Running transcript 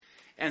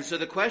And so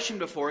the question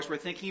before us, we're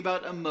thinking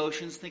about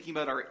emotions, thinking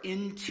about our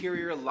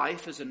interior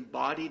life as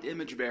embodied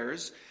image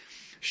bearers.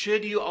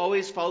 Should you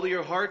always follow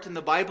your heart? And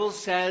the Bible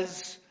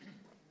says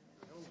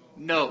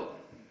no.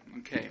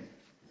 Okay.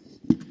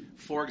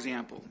 For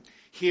example,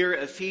 here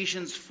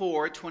Ephesians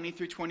 4:20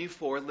 through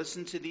 24.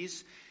 Listen to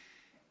these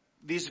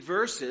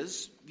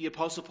verses. The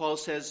Apostle Paul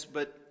says,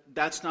 but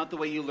that's not the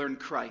way you learn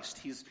Christ.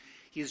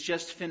 He's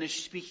just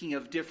finished speaking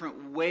of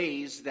different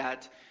ways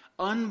that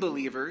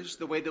unbelievers,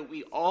 the way that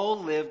we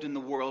all lived in the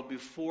world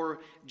before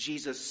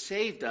Jesus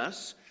saved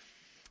us.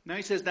 Now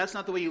he says that's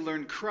not the way you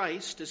learn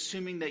Christ,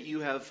 assuming that you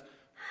have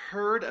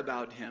heard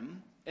about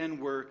him and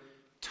were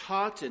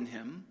taught in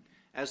him,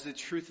 as the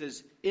truth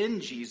is in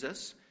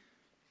Jesus.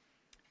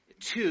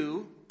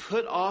 2,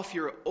 put off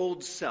your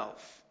old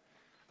self.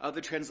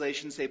 Other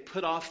translations say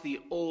put off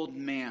the old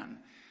man.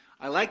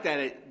 I like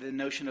that, the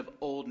notion of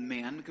old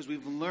man, because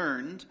we've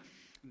learned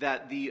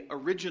that the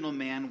original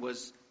man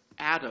was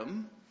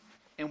Adam,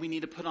 and we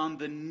need to put on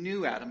the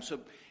new Adam. So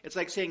it's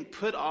like saying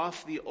put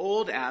off the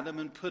old Adam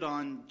and put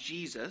on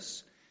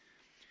Jesus.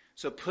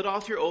 So put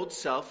off your old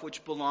self,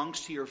 which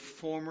belongs to your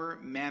former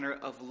manner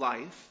of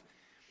life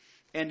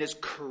and is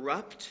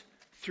corrupt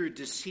through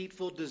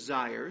deceitful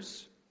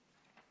desires.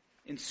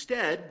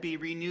 Instead, be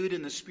renewed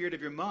in the spirit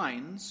of your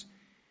minds,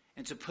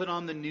 and to put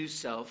on the new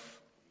self,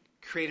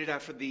 created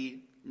after the,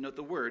 note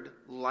the word,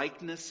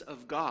 likeness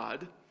of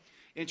God,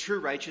 in true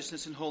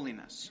righteousness and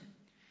holiness.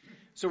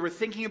 So we're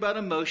thinking about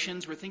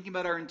emotions, we're thinking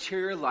about our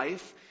interior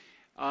life.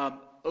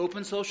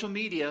 Open social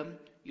media.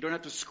 You don't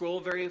have to scroll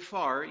very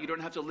far. You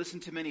don't have to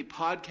listen to many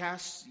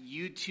podcasts,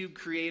 YouTube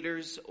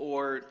creators,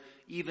 or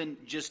even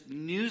just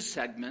news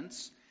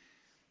segments.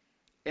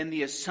 And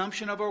the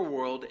assumption of our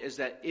world is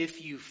that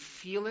if you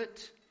feel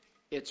it,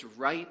 it's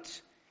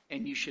right,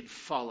 and you should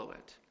follow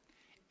it.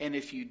 And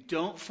if you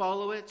don't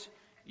follow it,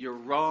 you're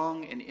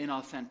wrong and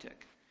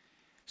inauthentic.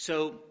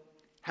 So,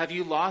 have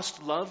you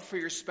lost love for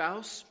your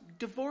spouse?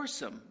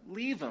 Divorce him.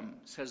 Leave him,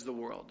 says the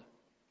world.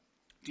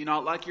 Do you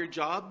not like your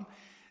job?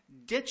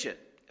 Ditch it.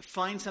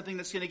 Find something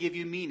that's going to give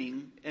you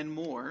meaning and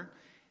more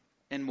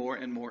and more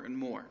and more and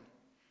more.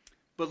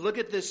 But look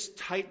at this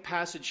tight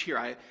passage here.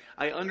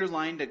 I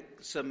underlined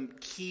some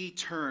key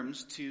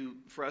terms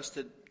for us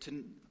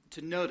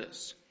to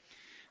notice.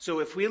 So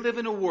if we live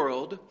in a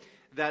world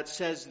that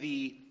says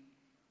the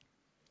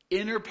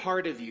inner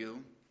part of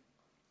you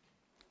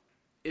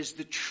is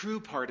the true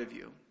part of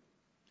you,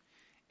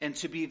 and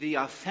to be the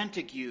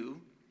authentic you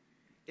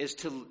is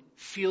to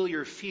feel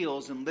your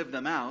feels and live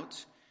them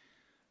out,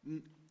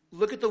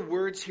 look at the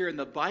words here in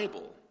the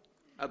Bible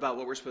about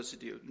what we're supposed to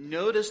do.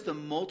 Notice the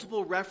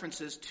multiple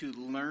references to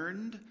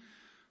learned,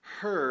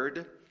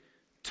 heard,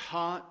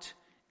 taught,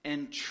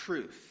 and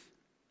truth.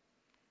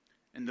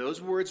 And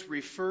those words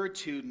refer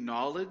to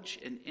knowledge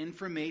and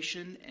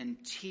information and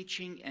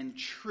teaching and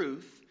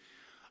truth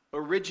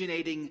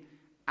originating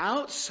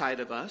outside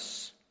of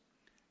us,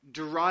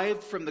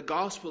 derived from the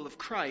gospel of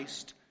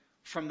Christ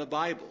from the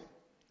Bible.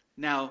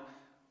 Now,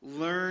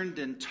 learned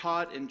and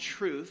taught and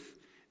truth,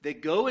 they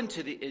go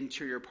into the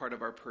interior part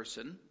of our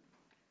person,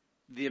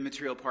 the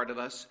immaterial part of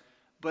us,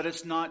 but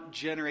it's not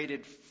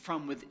generated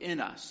from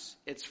within us.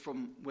 It's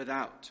from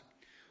without.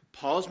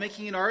 Paul's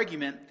making an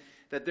argument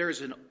that there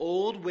is an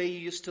old way you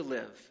used to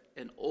live,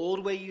 an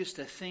old way you used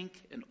to think,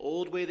 an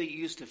old way that you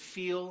used to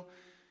feel,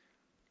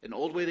 an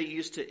old way that you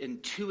used to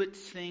intuit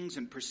things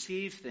and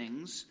perceive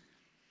things,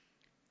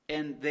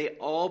 and they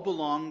all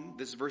belong,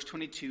 this is verse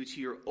 22,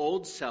 to your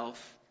old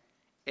self,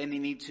 and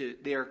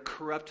they are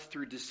corrupt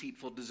through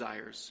deceitful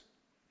desires.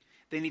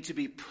 They need to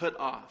be put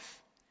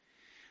off.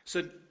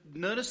 So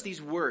notice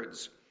these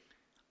words.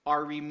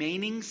 Our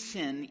remaining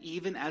sin,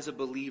 even as a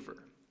believer,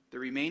 the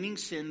remaining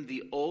sin,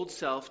 the old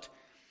self,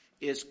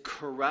 is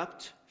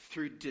corrupt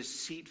through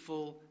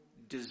deceitful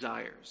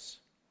desires.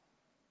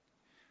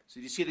 So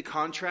do you see the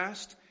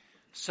contrast?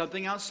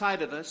 Something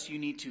outside of us you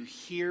need to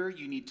hear,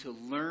 you need to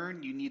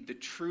learn, you need the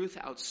truth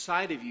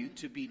outside of you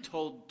to be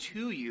told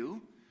to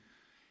you.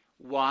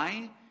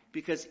 Why?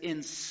 Because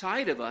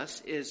inside of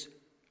us is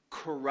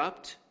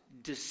corrupt,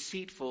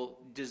 deceitful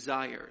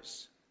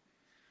desires.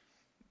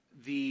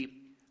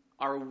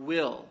 Our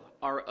will,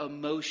 our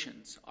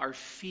emotions, our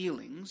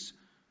feelings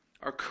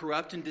are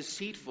corrupt and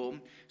deceitful,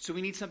 so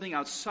we need something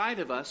outside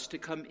of us to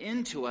come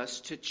into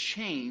us to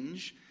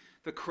change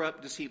the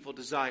corrupt, deceitful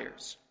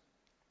desires.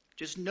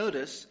 Just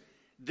notice,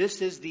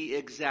 this is the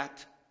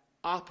exact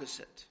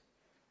opposite.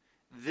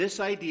 This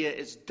idea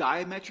is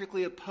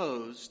diametrically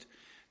opposed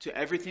to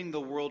everything the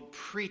world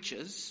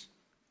preaches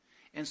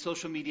and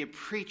social media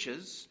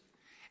preaches,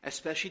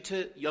 especially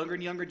to younger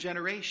and younger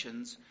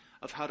generations,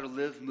 of how to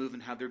live, move,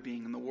 and have their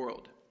being in the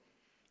world.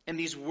 And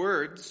these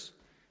words,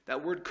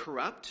 that word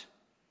corrupt,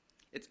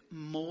 it's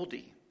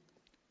moldy,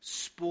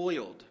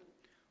 spoiled,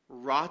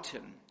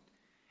 rotten.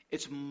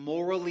 It's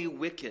morally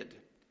wicked,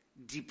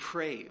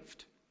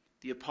 depraved.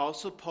 The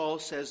Apostle Paul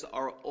says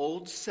our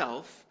old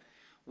self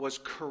was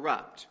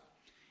corrupt.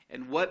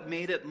 And what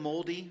made it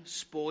moldy,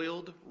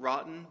 spoiled,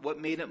 rotten? What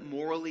made it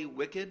morally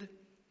wicked?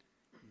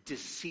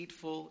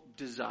 Deceitful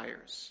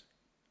desires.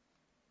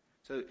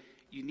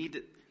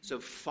 So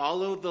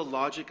follow the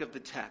logic of the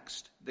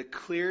text, the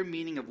clear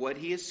meaning of what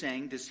he is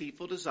saying,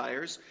 deceitful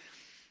desires.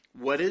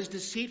 What does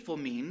deceitful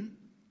mean?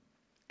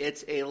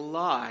 It's a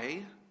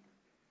lie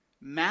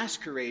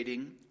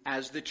masquerading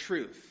as the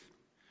truth,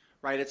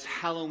 right? It's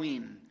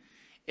Halloween.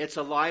 It's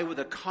a lie with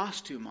a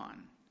costume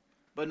on,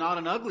 but not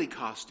an ugly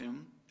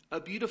costume, a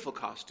beautiful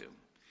costume.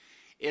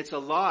 It's a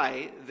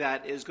lie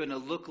that is going to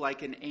look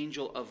like an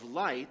angel of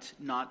light,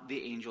 not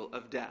the angel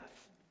of death.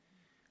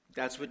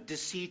 That's what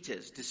deceit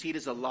is. Deceit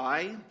is a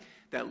lie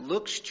that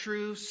looks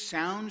true,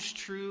 sounds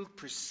true,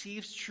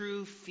 perceives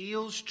true,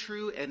 feels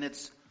true, and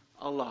it's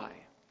a lie.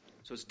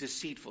 So it's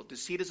deceitful.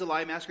 Deceit is a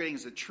lie masquerading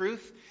as the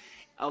truth.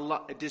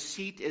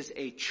 Deceit is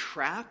a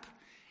trap.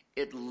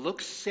 It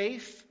looks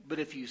safe, but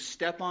if you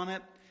step on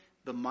it,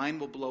 the mind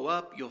will blow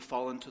up. You'll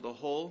fall into the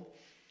hole.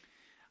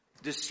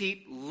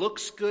 Deceit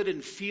looks good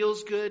and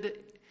feels good.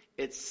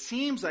 It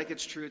seems like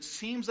it's true. It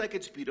seems like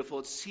it's beautiful.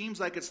 It seems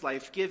like it's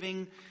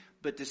life-giving.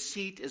 But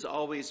deceit is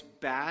always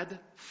bad,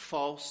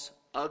 false,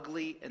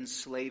 ugly,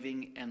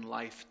 enslaving, and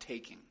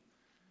life-taking.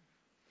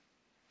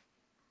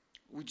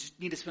 We just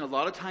need to spend a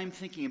lot of time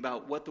thinking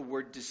about what the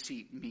word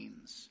deceit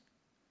means.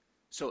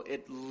 So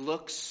it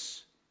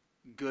looks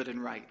good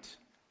and right.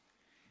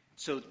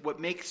 So what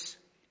makes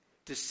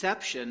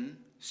deception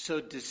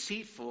so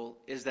deceitful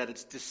is that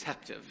it's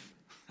deceptive.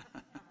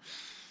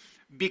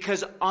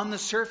 Because on the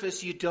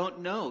surface, you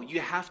don't know.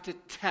 You have to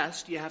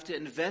test, you have to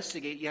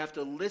investigate, you have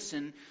to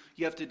listen,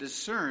 you have to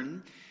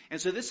discern. And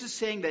so this is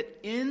saying that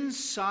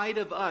inside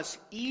of us,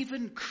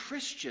 even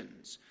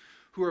Christians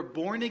who are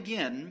born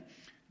again,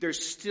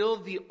 there's still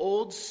the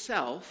old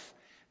self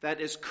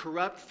that is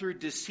corrupt through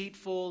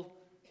deceitful,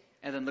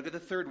 and then look at the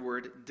third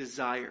word,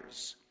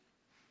 desires.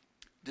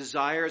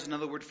 Desire is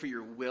another word for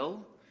your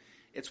will.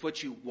 It's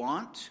what you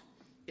want.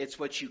 It's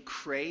what you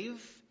crave.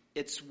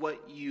 It's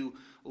what you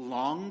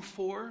long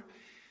for.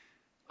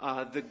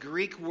 The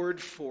Greek word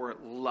for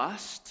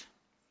lust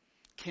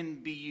can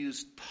be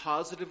used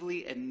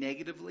positively and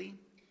negatively.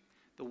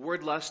 The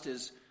word lust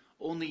is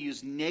only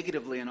used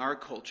negatively in our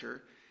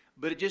culture,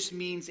 but it just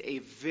means a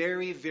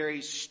very,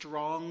 very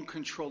strong,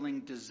 controlling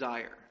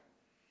desire.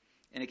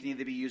 And it can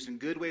either be used in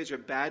good ways or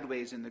bad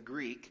ways in the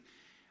Greek.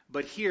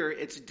 But here,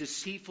 it's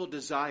deceitful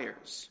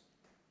desires.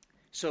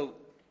 So,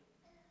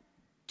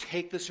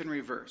 take this in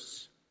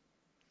reverse.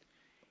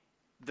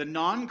 The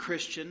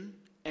non-Christian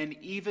and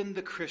even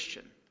the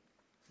Christian,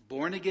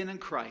 born again in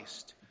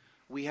Christ,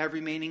 we have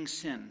remaining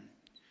sin,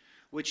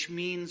 which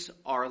means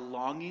our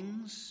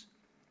longings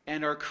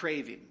and our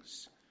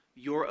cravings,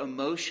 your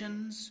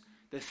emotions,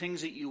 the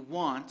things that you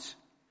want,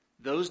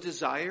 those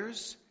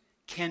desires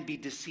can be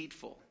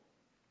deceitful.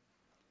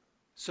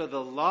 So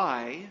the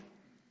lie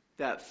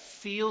that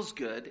feels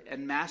good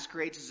and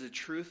masquerades as the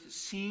truth,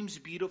 seems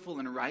beautiful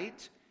and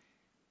right,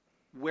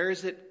 where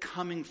is it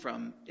coming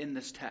from in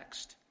this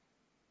text?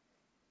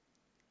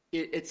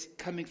 It's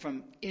coming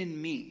from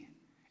in me.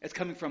 It's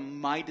coming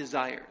from my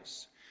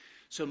desires.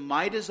 So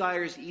my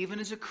desires, even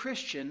as a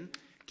Christian,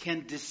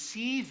 can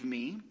deceive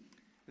me.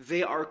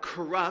 They are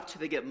corrupt.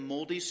 They get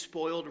moldy,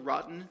 spoiled,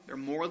 rotten. They're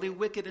morally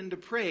wicked and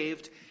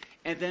depraved.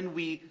 And then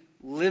we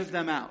live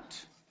them out.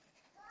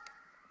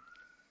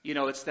 You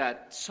know, it's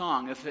that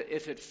song, if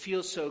it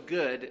feels so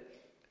good,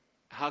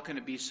 how can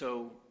it be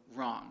so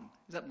wrong?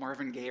 Is that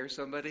Marvin Gaye or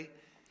somebody?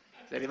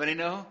 Does anybody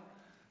know?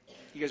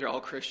 You guys are all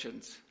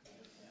Christians.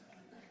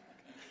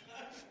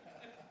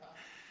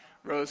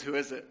 Rose, who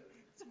is it?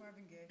 It's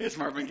Marvin Gaye. It's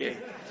Marvin Gaye.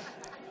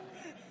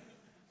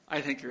 I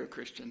think you're a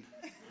Christian.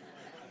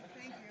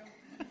 Thank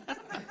you.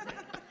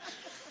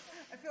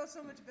 I feel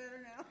so much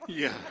better now.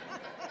 Yeah.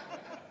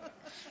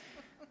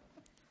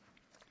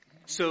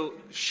 So,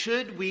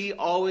 should we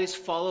always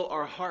follow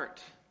our heart?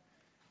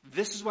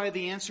 This is why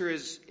the answer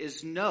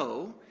is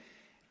no.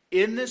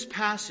 In this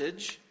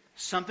passage,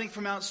 something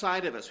from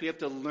outside of us. We have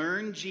to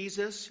learn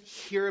Jesus,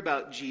 hear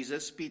about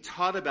Jesus, be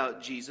taught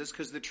about Jesus,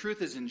 because the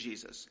truth is in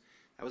Jesus.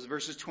 That was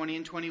verses 20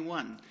 and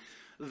 21.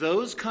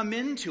 Those come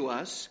into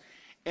us,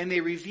 and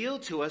they reveal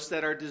to us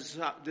that our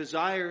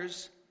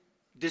desires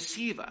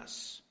deceive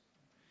us.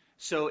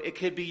 So it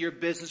could be your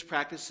business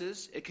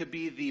practices. It could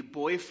be the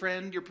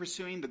boyfriend you're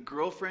pursuing, the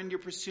girlfriend you're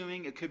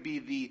pursuing. It could be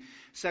the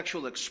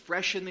sexual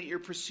expression that you're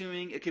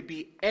pursuing. It could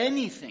be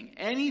anything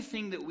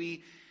that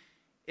we,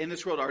 in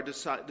this world, our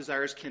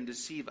desires can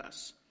deceive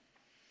us.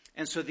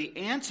 And so the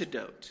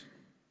antidote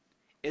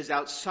is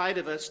outside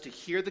of us to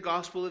hear the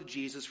gospel of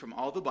Jesus from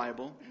all the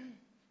Bible.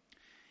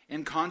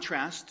 In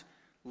contrast,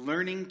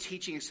 learning,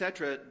 teaching,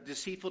 etc.,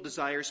 deceitful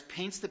desires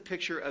paints the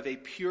picture of a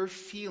pure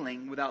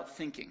feeling without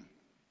thinking.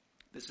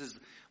 This is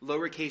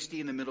lowercase d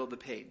in the middle of the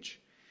page.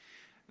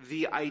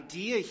 The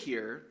idea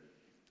here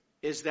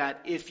is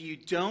that if you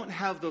don't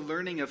have the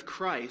learning of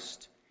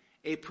Christ,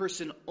 a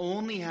person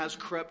only has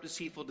corrupt,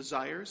 deceitful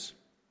desires.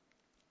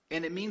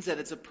 And it means that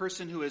it's a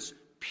person who is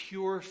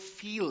pure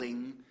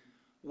feeling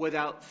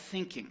without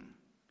thinking,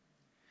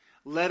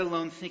 let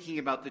alone thinking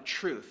about the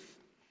truth.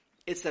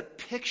 It's a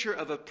picture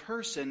of a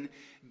person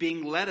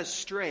being led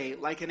astray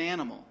like an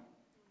animal.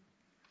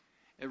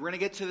 And we're going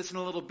to get to this in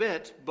a little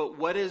bit, but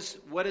what is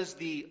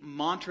the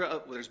mantra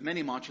of, well, there's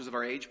many mantras of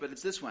our age, but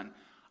it's this one.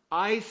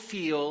 I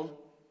feel,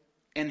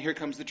 and here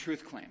comes the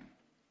truth claim.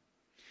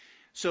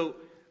 So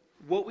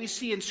what we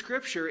see in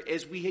Scripture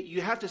is you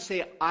have to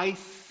say, I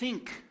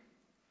think,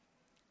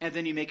 and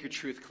then you make your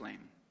truth claim.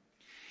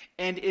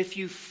 And if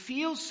you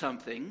feel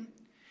something,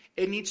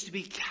 it needs to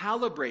be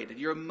calibrated.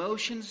 Your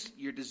emotions,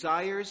 your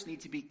desires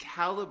need to be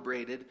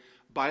calibrated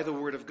by the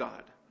Word of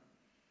God.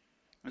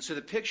 And so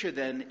the picture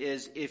then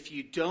is if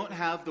you don't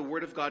have the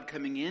Word of God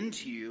coming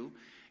into you,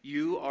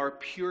 you are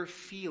pure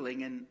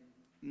feeling and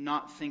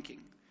not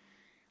thinking.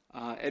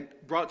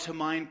 It brought to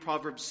mind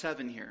Proverbs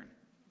 7 here.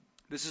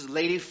 This is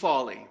Lady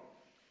Folly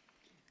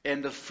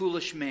and the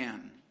foolish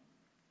man.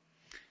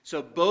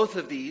 So both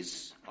of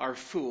these are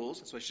fools.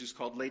 That's why she's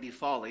called Lady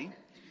Folly.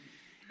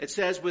 It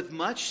says, with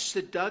much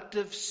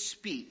seductive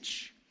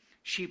speech,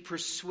 she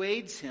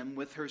persuades him.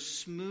 With her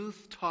smooth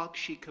talk,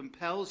 she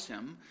compels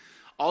him.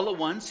 All at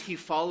once, he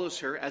follows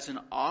her as an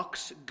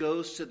ox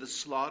goes to the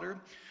slaughter,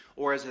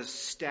 or as a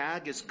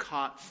stag is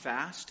caught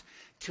fast,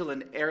 till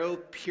an arrow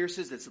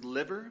pierces its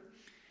liver.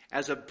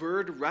 As a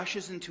bird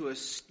rushes into a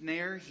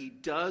snare, he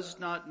does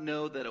not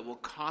know that it will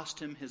cost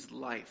him his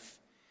life.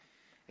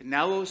 And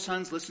now, O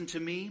sons, listen to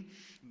me.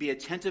 Be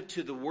attentive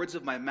to the words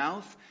of my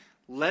mouth.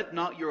 Let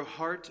not your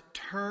heart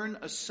turn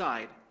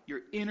aside, your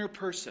inner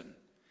person.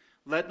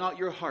 Let not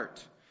your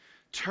heart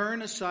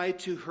turn aside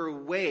to her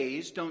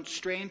ways. Don't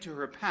strain to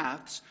her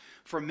paths.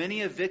 For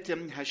many a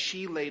victim has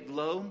she laid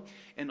low,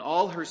 and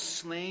all her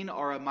slain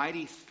are a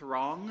mighty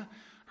throng.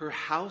 Her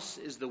house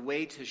is the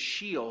way to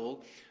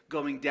Sheol,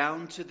 going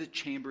down to the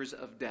chambers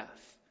of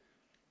death.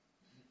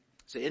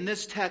 So in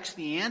this text,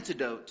 the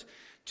antidote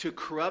to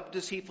corrupt,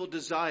 deceitful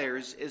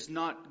desires is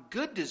not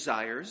good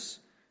desires,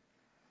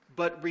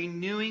 but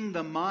renewing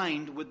the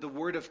mind with the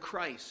word of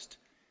Christ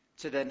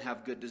to then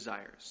have good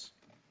desires.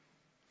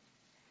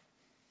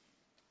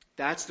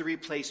 That's the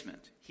replacement.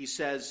 He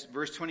says,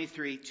 verse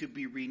 23, to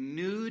be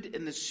renewed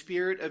in the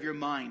spirit of your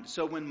mind.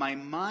 So when my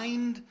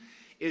mind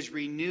is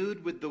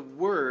renewed with the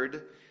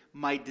word,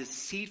 my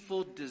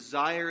deceitful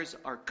desires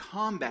are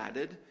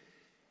combated,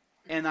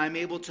 and I'm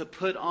able to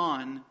put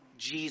on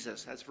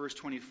Jesus. That's verse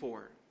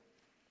 24.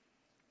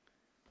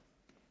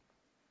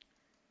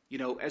 You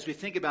know, as we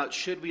think about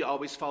should we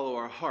always follow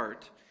our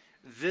heart,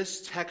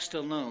 this text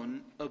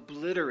alone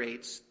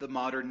obliterates the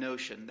modern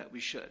notion that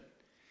we should.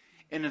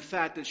 And in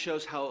fact, it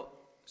shows how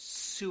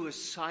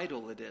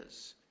suicidal it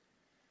is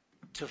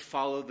to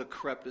follow the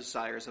corrupt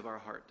desires of our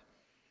heart.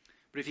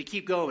 But if you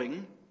keep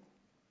going,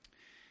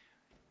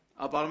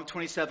 bottom of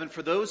 27,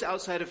 for those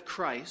outside of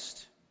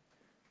Christ,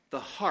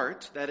 the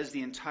heart, that is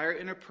the entire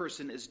inner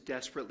person, is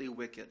desperately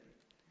wicked.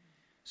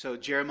 So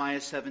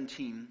Jeremiah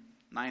 17,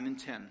 9 and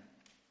 10.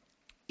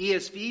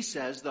 ESV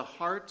says the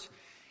heart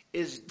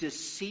is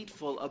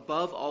deceitful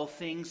above all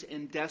things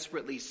and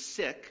desperately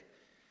sick.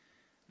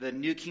 The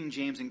New King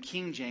James and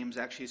King James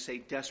actually say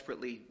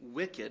desperately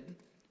wicked.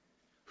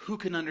 Who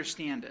can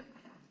understand it?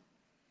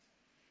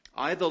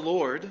 I, the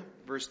Lord,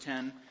 verse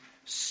 10,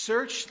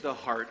 search the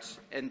heart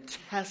and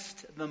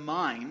test the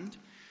mind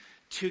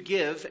to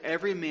give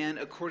every man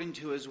according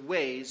to his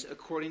ways,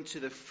 according to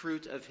the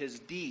fruit of his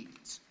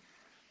deeds.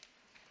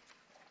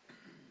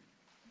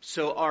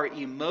 So our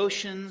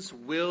emotions,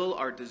 will,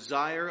 our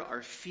desire,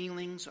 our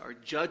feelings, our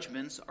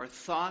judgments, our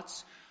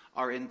thoughts,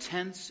 our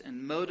intents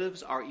and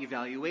motives, our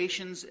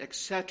evaluations,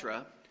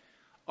 etc.,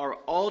 are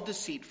all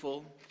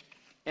deceitful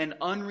and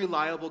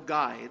unreliable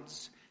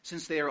guides,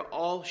 since they are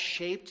all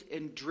shaped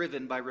and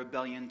driven by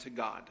rebellion to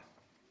God.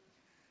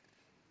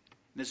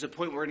 And this is a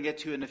point we're going to get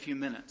to in a few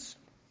minutes.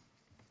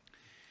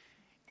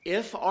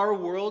 If our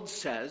world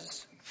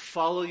says,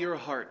 follow your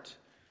heart,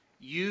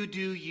 you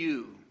do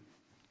you,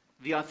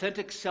 the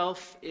authentic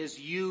self is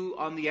you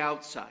on the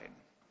outside,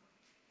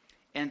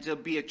 and to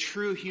be a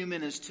true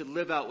human is to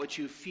live out what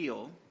you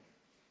feel,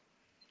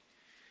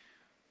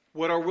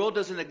 what our world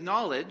doesn't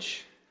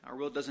acknowledge,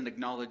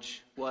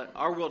 what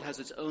our world has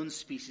its own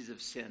species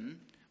of sin.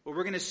 But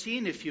we're going to see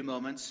in a few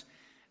moments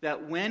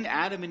that when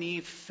Adam and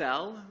Eve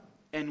fell,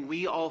 and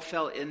we all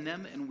fell in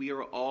them, and we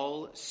are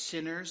all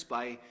sinners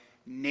by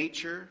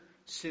nature,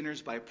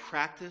 sinners by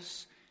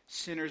practice,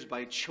 sinners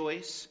by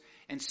choice,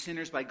 and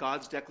sinners by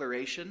God's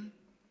declaration,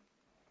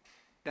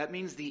 that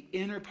means the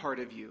inner part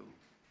of you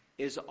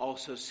is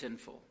also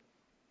sinful.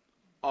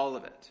 All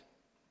of it.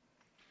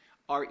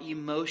 Our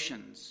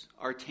emotions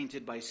are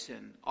tainted by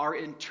sin. Our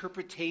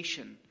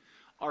interpretation,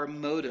 our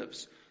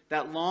motives,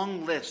 that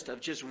long list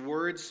of just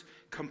words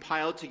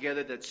compiled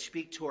together that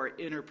speak to our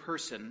inner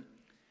person,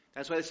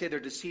 that's why they say they're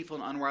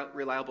deceitful and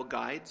unreliable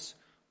guides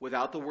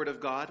without the Word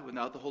of God,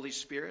 without the Holy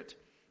Spirit,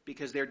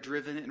 because they're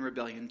driven in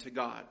rebellion to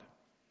God.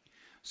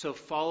 So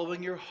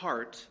following your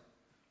heart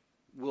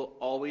will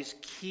always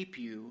keep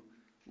you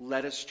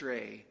led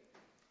astray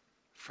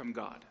from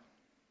God.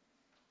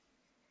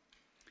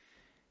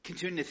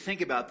 Continuing to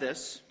think about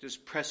this,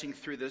 just pressing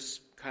through this,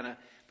 kind of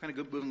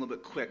moving a little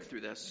bit quick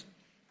through this.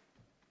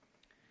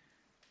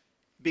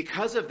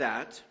 Because of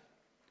that,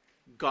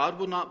 God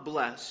will not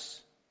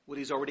bless what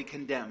he's already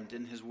condemned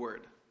in his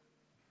word.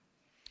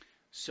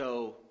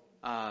 So,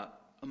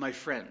 my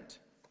friend,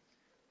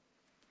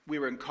 we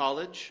were in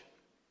college.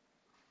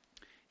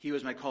 He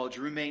was my college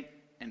roommate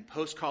and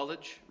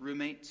post-college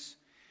roommates.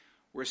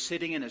 We're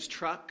sitting in his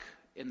truck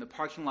in the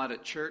parking lot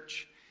at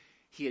church.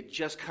 He had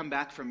just come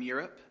back from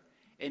Europe,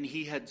 and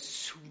he had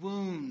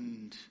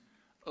swooned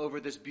over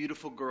this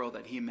beautiful girl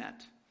that he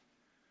met,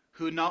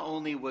 who not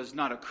only was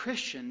not a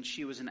Christian,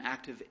 she was an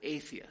active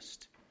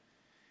atheist.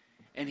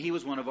 And he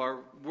was one of our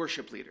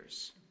worship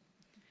leaders.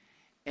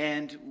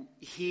 And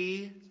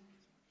he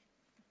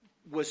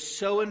was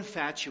so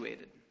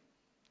infatuated,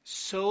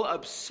 so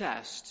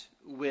obsessed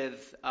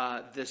with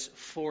this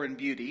foreign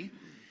beauty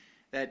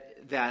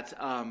that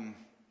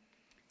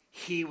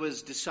he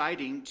was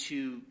deciding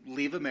to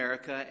leave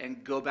America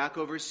and go back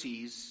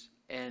overseas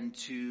and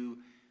to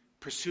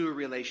pursue a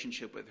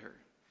relationship with her.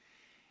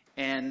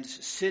 And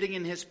sitting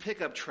in his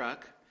pickup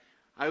truck,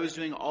 I was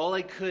doing all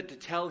I could to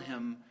tell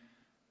him,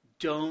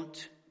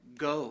 don't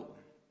go.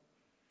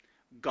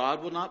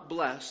 God will not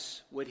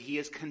bless what he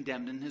has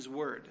condemned in his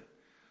word.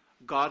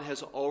 God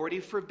has already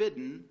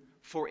forbidden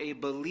for a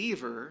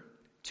believer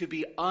to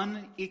be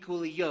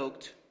unequally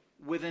yoked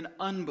with an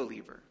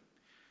unbeliever.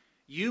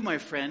 You, my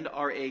friend,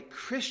 are a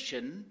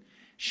Christian.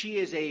 She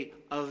is a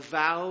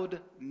avowed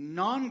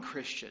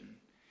non-Christian.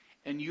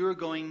 And you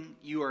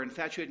are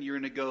infatuated and you're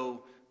going to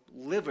go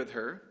live with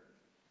her.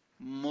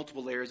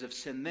 Multiple layers of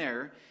sin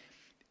there.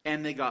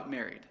 And they got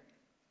married.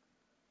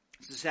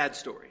 It's a sad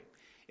story.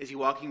 Is he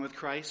walking with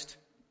Christ?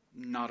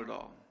 Not at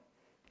all.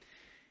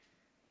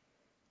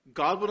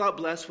 God will not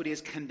bless what he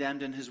has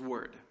condemned in his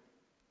word.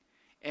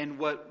 And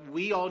what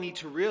we all need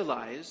to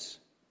realize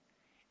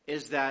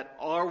is that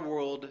our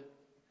world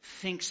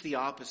thinks the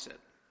opposite.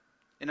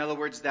 In other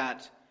words,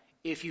 that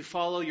if you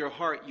follow your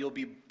heart, you'll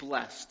be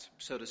blessed,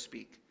 so to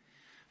speak.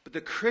 But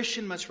the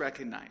Christian must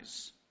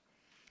recognize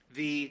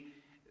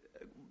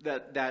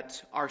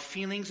that our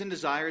feelings and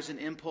desires and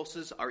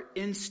impulses, our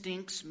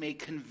instincts may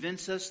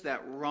convince us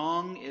that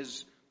wrong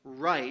is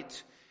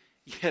right,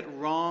 yet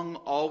wrong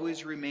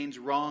always remains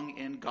wrong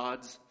in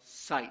God's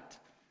sight.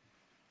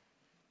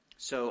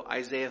 So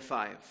Isaiah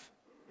 5.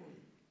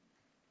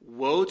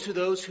 Woe to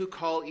those who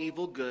call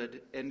evil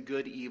good and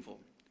good evil,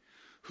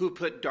 who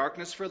put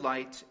darkness for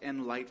light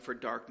and light for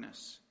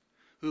darkness,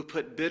 who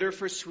put bitter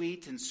for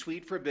sweet and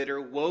sweet for bitter.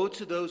 Woe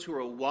to those who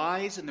are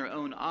wise in their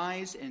own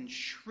eyes and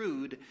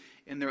shrewd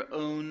in their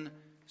own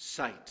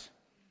sight.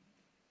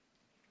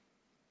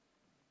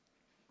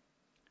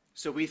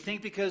 So we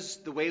think because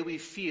the way we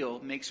feel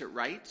makes it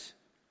right,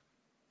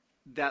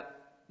 that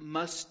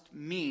must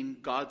mean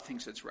God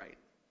thinks it's right.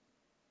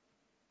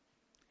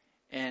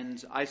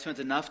 And I spent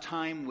enough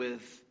time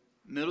with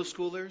middle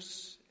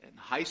schoolers and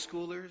high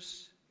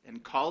schoolers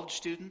and college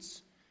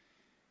students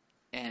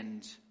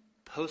and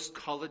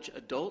post-college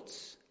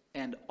adults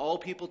and all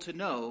people to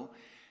know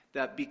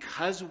that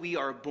because we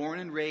are born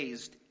and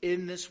raised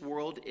in this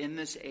world, in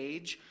this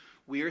age,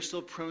 we are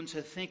still prone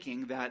to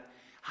thinking that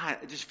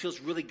it just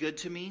feels really good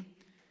to me.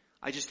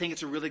 I just think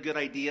it's a really good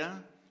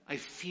idea. I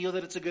feel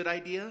that it's a good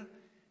idea.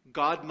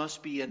 God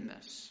must be in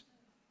this.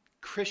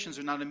 Christians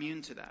are not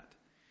immune to that.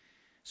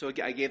 So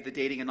I gave the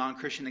dating a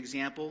non-Christian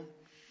example.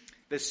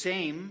 The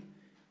same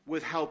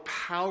with how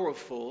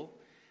powerful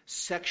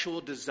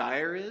sexual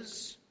desire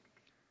is.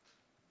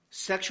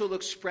 Sexual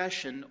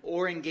expression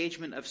or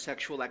engagement of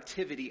sexual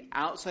activity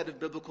outside of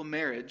biblical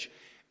marriage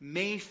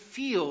may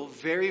feel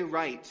very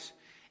right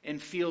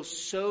and feel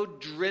so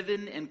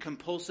driven and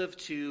compulsive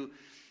to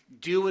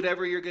do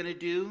whatever you're going to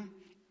do,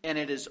 and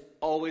it is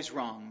always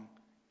wrong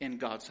in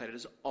God's sight. It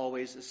is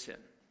always a sin.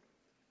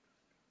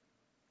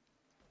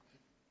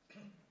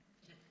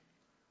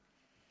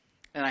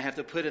 And I have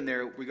to put in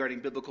there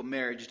regarding biblical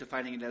marriage,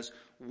 defining it as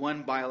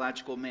one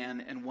biological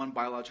man and one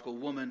biological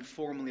woman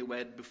formally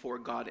wed before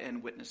God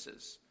and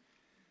witnesses.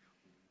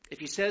 If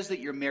he says that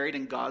you're married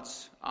in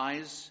God's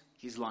eyes,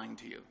 he's lying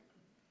to you.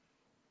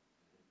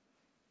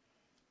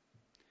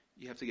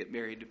 You have to get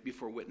married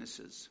before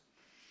witnesses.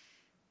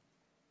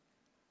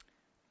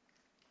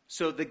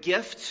 So the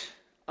gift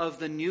of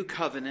the new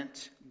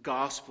covenant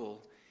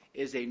gospel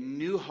is a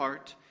new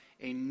heart,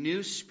 a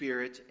new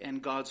spirit,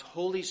 and God's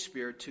Holy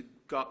Spirit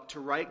to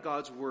write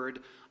God's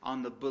word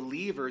on the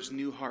believer's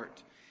new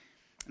heart.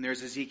 And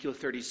there's Ezekiel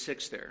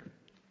 36 there.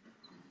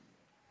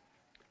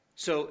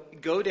 So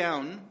go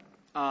down.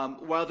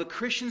 While the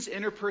Christian's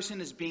inner person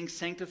is being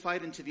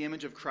sanctified into the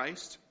image of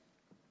Christ,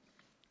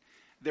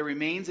 there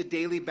remains a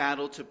daily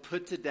battle to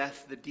put to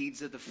death the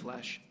deeds of the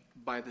flesh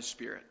by the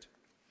Spirit.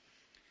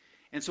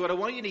 And so what I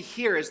want you to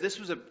hear is this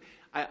was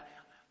a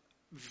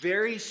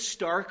very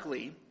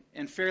starkly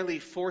and fairly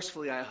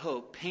forcefully, I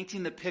hope,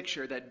 painting the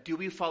picture that do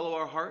we follow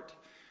our heart?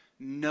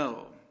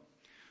 No.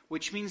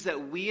 Which means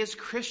that we as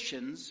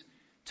Christians,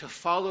 to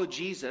follow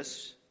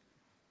Jesus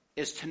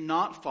is to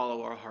not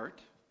follow our heart.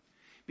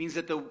 Means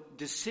that the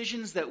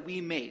decisions that we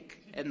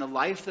make and the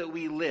life that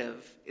we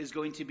live is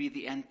going to be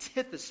the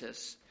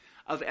antithesis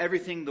of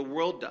everything the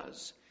world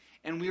does.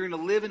 and we're going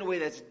to live in a way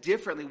that's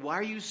differently, why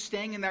are you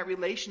staying in that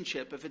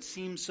relationship if it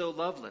seems so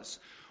loveless?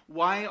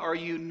 Why are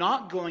you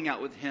not going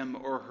out with him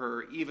or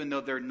her even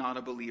though they're not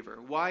a believer?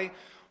 Why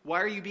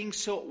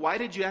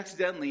did you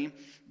accidentally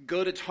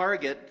go to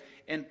Target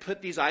and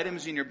put these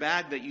items in your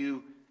bag that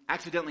you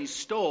accidentally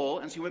stole,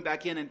 and so you went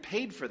back in and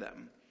paid for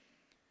them?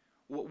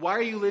 Why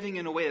are you living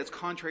in a way that's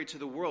contrary to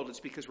the world? It's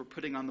because we're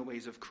putting on the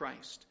ways of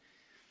Christ.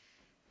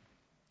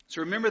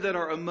 So remember that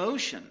our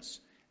emotions,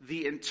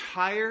 the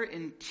entire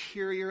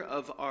interior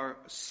of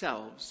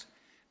ourselves,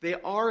 they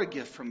are a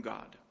gift from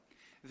God.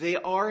 They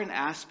are an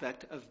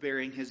aspect of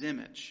bearing his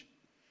image.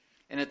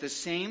 And at the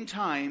same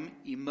time,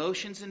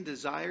 emotions and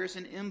desires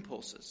and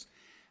impulses,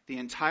 the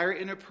entire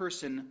inner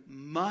person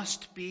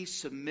must be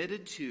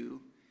submitted to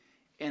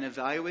and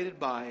evaluated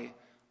by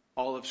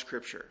all of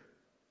Scripture.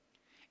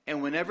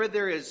 And whenever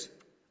there is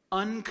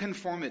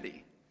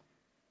unconformity,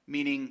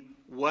 meaning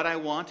what I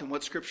want and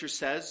what Scripture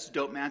says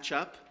don't match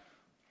up,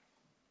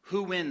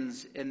 who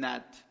wins in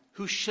that?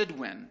 Who should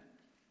win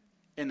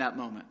in that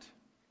moment?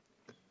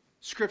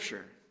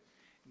 Scripture.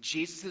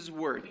 Jesus'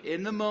 word.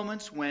 In the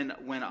moments when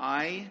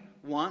I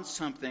want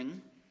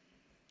something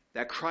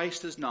that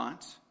Christ does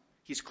not,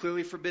 he's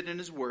clearly forbidden in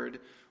his word,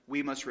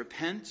 we must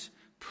repent,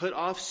 put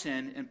off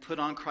sin, and put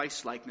on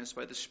Christ's likeness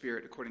by the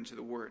Spirit according to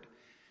the word.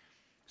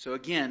 So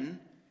again,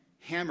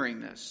 hammering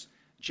this.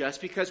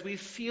 Just because we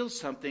feel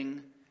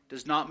something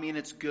does not mean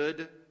it's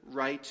good,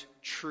 right,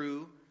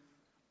 true,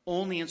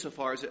 only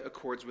insofar as it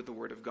accords with the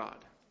word of God.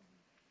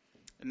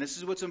 And this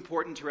is what's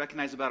important to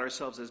recognize about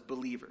ourselves as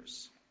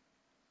believers.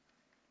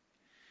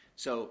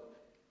 So,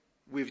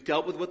 we've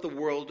dealt with what the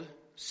world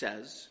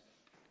says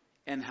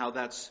and how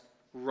that's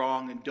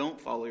wrong and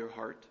don't follow your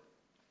heart.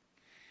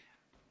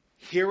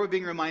 Here we're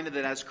being reminded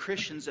that as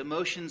Christians,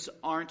 emotions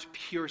aren't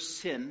pure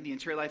sin. The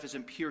interior life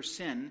isn't pure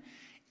sin.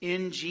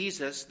 In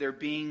Jesus, they're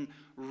being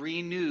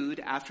renewed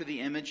after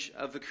the image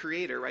of the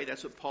Creator, right?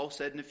 That's what Paul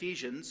said in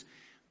Ephesians.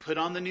 Put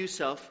on the new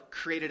self,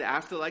 created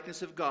after the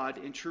likeness of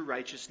God in true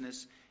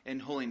righteousness and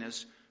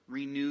holiness,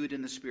 renewed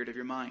in the spirit of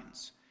your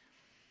minds.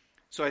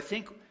 So I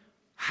think,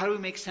 how do we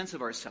make sense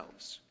of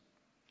ourselves?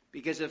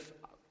 Because if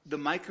the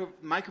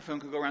microphone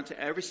could go around to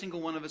every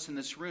single one of us in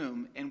this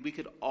room, and we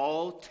could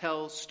all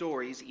tell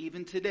stories,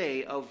 even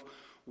today, of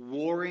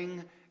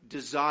warring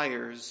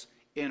desires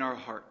in our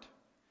heart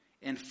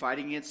and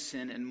fighting against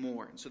sin and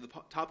more. And so the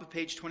top of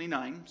page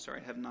 29,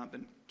 sorry, I have not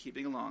been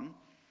keeping along.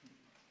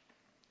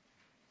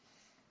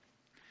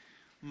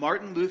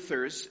 Martin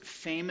Luther's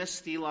famous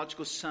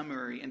theological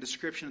summary and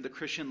description of the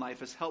Christian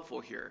life is helpful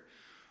here.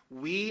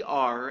 We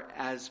are,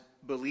 as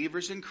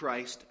believers in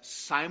Christ,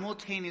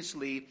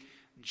 simultaneously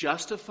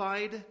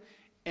justified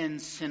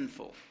and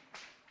sinful.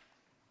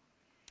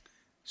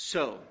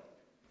 So,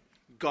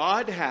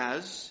 God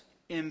has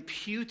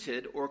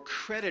imputed or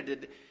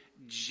credited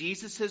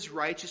Jesus'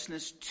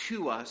 righteousness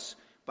to us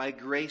by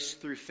grace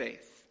through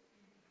faith.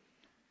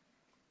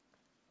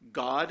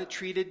 God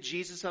treated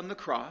Jesus on the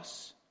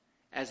cross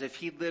as if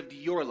he lived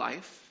your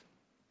life,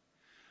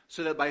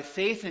 so that by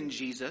faith in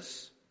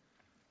Jesus,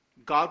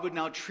 God would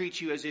now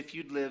treat you as if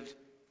you'd lived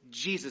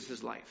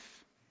Jesus'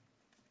 life.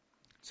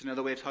 It's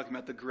another way of talking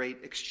about the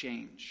great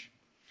exchange.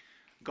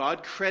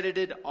 God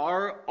credited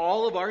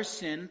all of our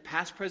sin,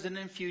 past, present,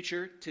 and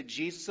future, to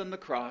Jesus on the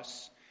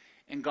cross,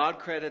 and God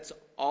credits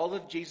all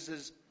of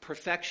Jesus'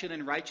 perfection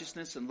and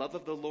righteousness and love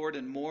of the Lord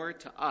and more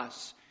to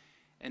us,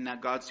 and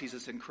that God sees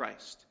us in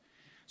Christ.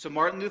 So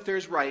Martin Luther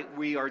is right.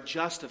 We are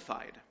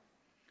justified.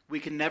 We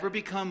can never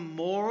become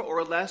more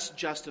or less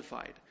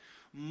justified,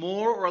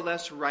 more or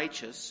less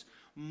righteous,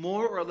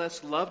 more or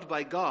less loved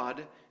by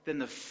God than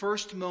the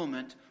first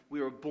moment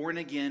we were born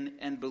again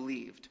and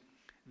believed.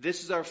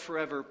 This is our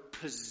forever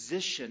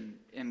position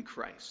in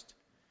Christ.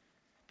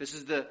 This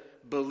is the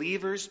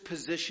believer's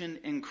position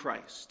in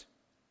Christ.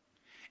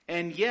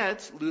 And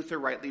yet, Luther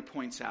rightly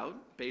points out,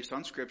 based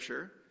on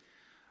Scripture,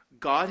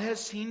 God has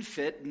seen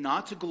fit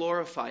not to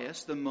glorify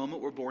us the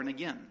moment we're born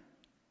again.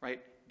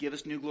 Right? Give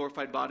us new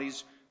glorified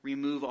bodies,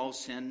 remove all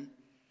sin,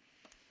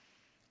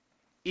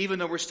 even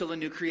though we're still a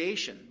new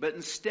creation. But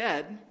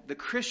instead, the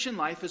Christian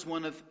life is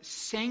one of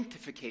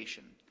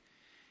sanctification.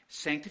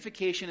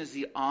 Sanctification is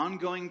the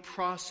ongoing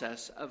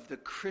process of the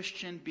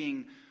Christian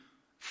being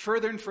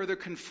further and further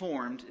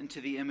conformed into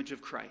the image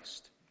of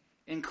Christ,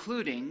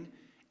 including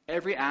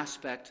every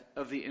aspect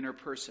of the inner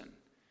person.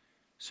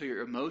 So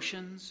your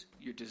emotions,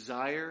 your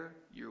desire,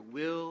 your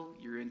will,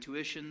 your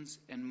intuitions,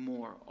 and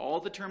more. All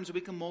the terms that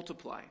we can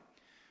multiply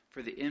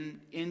for the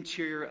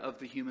interior of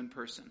the human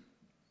person.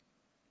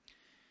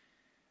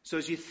 So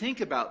as you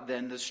think about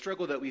then the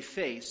struggle that we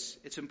face,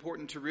 it's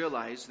important to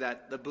realize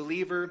that the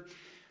believer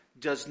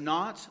does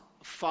not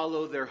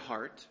follow their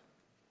heart,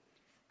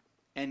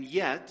 and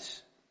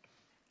yet,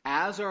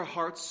 as our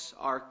hearts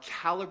are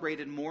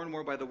calibrated more and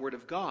more by the Word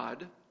of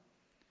God,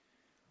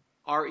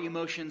 our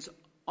emotions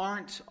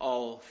aren't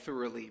all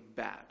thoroughly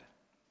bad.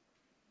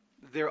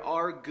 There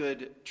are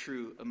good,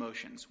 true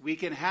emotions. We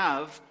can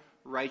have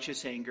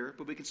righteous anger,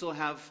 but we can still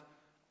have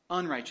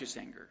unrighteous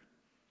anger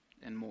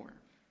and more.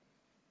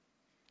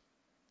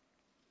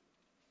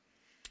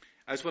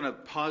 I just want to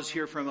pause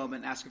here for a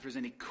moment and ask if there's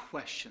any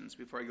questions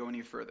before I go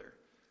any further.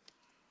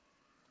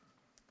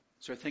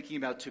 So we're thinking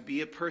about to be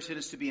a person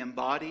is to be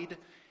embodied,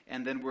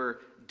 and then we're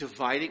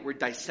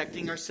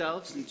dissecting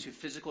ourselves into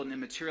physical and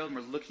immaterial, and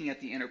we're looking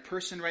at the inner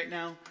person right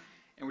now,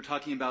 and we're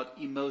talking about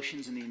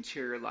emotions in the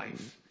interior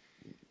life.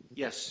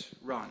 Yes,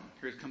 Ron,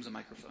 here comes a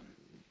microphone.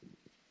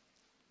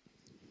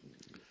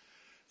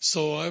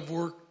 So I've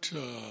worked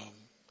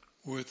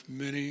with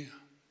many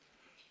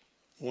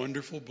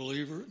wonderful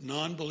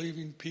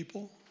non-believing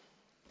people,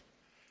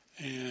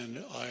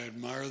 and I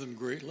admire them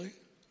greatly.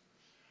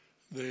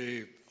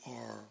 They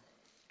are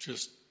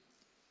just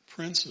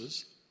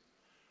princes,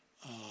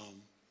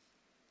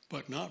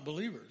 but not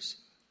believers.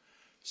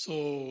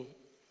 So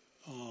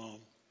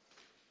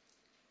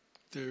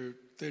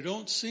they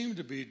don't seem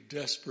to be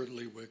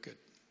desperately wicked.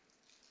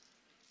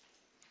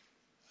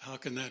 How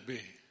can that be?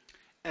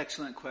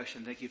 Excellent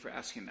question. Thank you for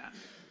asking that.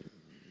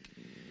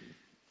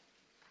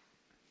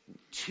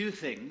 Two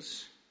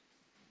things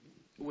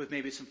with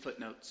maybe some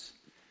footnotes.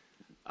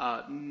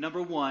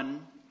 Number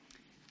one,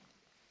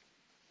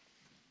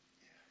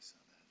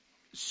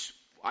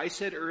 I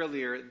said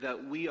earlier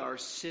that we are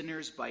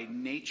sinners by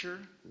nature,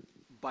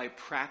 by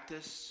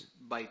practice,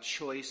 by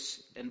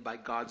choice, and by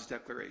God's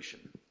declaration.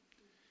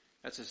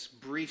 That's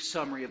a brief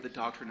summary of the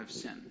doctrine of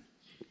sin.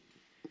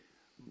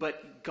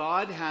 But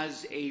God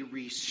has a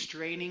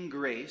restraining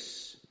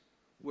grace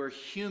where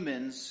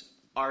humans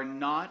are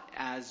not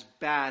as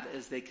bad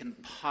as they can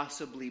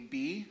possibly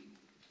be.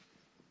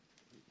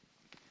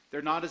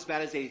 They're not as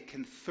bad as they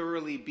can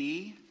thoroughly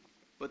be,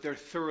 but they're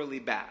thoroughly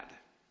bad.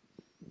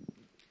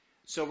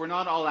 So we're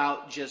not all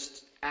out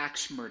just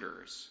axe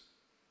murderers.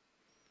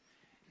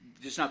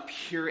 It's not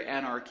pure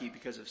anarchy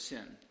because of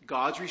sin.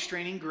 God's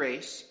restraining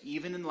grace,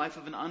 even in the life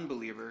of an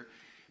unbeliever,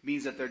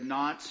 means that they're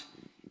not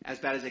as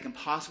bad as they can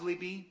possibly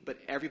be, but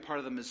every part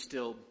of them is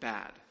still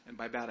bad. And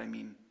by bad I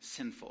mean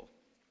sinful.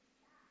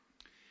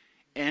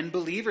 And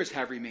believers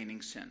have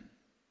remaining sin.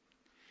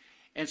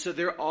 And so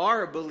there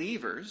are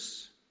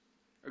unbelievers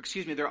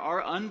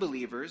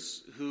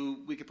who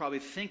we could probably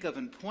think of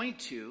and point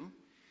to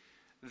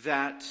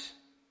that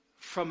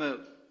from a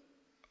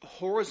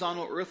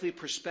horizontal earthly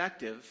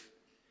perspective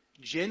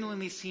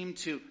genuinely seem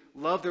to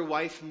love their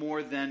wife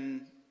more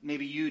than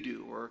maybe you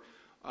do, or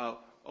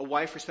a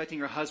wife respecting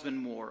her husband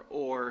more,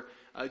 or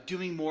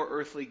doing more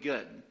earthly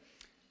good.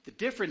 The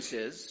difference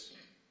is,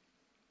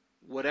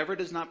 whatever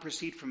does not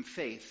proceed from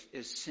faith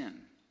is sin.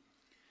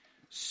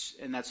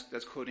 And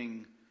that's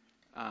quoting,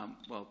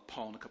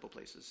 Paul in a couple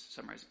places,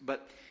 summarized.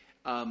 But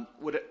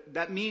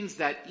that means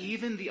that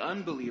even the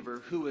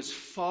unbeliever who is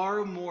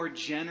far more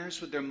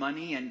generous with their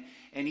money and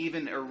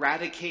even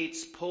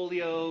eradicates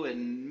polio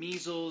and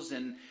measles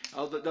and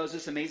does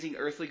this amazing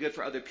earthly good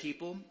for other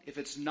people, if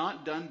it's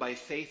not done by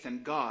faith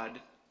in God,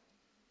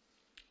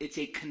 it's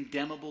a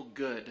condemnable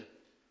good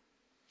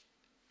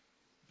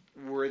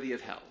worthy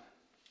of hell.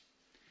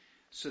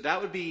 So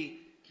that would be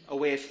a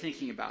way of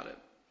thinking about it,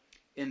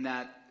 in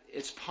that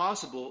it's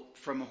possible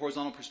from a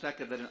horizontal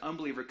perspective that an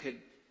unbeliever could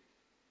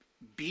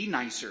be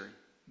nicer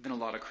than a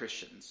lot of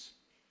Christians.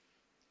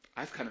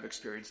 I've kind of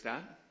experienced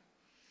that.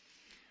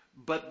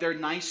 But their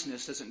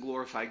niceness doesn't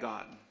glorify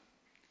God.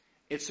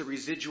 It's a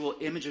residual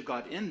image of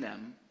God in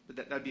them, but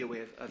that'd be a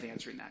way of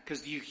answering that.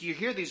 Because you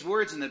hear these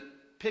words and the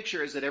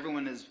picture is that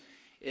everyone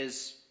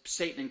is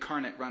Satan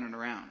incarnate running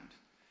around.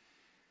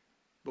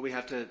 But we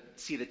have to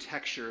see the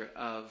texture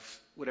of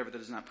whatever that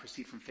does not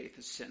proceed from faith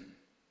is sin.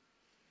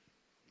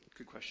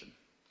 Good question.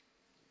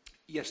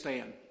 Yes,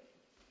 Diane.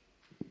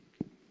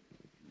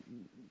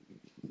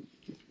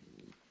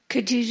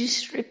 Could you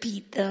just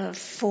repeat the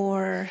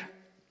 4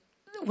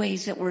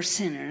 ways that we're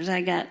sinners?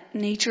 I got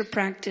nature,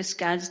 practice,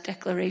 God's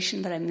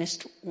declaration, but I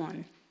missed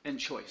one. And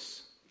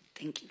choice.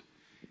 Thank you.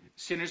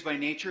 Sinners by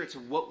nature, it's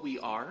what we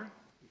are.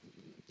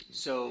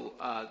 So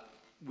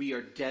we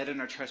are dead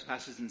in our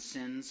trespasses and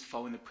sins,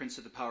 following the prince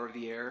of the power of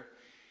the air.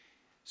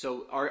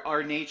 So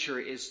our nature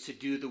is to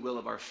do the will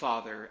of our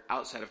Father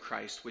outside of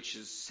Christ, which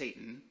is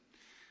Satan.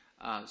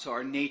 So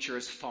our nature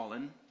is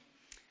fallen.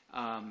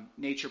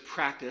 Nature,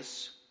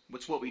 practice,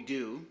 what's what we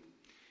do.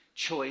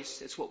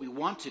 Choice, it's what we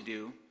want to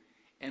do.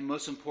 And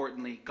most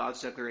importantly,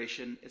 God's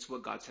declaration, it's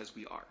what God says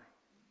we are.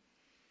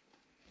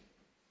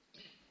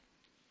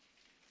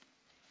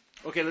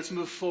 Okay, let's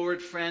move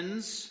forward,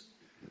 friends.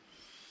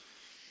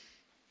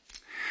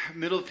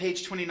 Middle of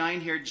page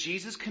 29 here,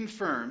 Jesus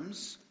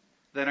confirms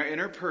that our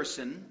inner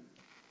person,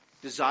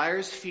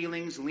 desires,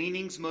 feelings,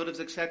 leanings, motives,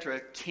 etc.,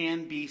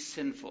 can be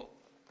sinful.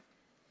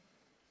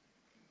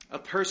 A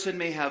person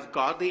may have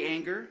godly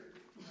anger,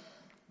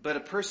 but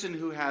a person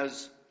who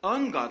has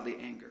ungodly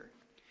anger,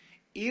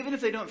 even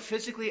if they don't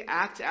physically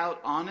act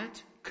out on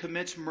it,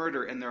 commits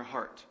murder in their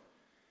heart.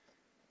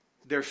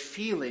 Their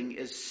feeling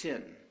is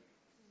sin.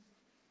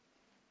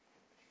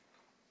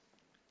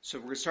 So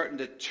we're starting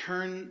to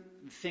turn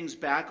things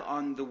back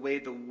on the way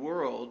the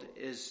world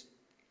is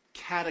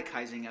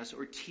catechizing us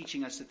or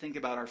teaching us to think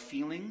about our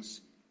feelings.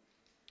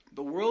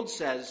 The world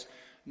says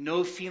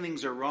no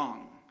feelings are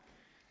wrong.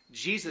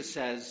 Jesus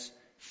says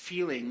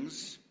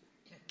feelings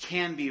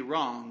can be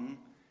wrong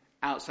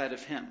outside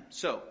of him.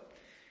 So,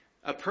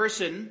 a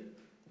person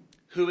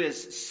who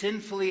is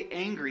sinfully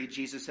angry,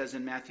 Jesus says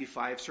in Matthew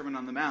 5, Sermon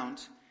on the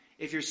Mount,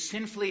 if you're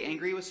sinfully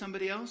angry with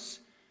somebody else,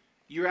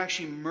 you're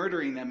actually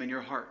murdering them in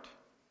your heart.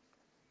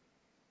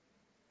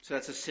 So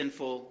that's a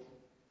sinful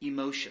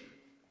emotion.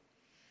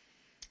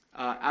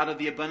 Out of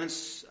the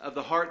abundance of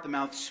the heart, the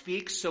mouth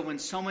speaks. So when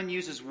someone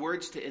uses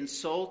words to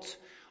insult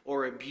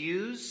or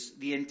abuse,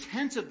 the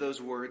intent of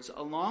those words,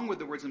 along with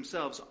the words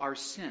themselves, are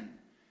sin.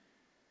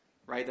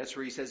 Right? That's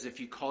where he says, if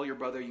you call your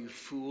brother you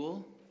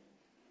fool,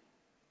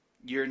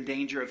 you're in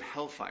danger of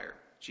hellfire,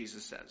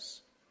 Jesus says.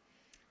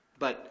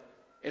 But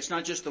it's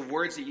not just the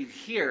words that you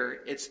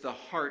hear, it's the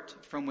heart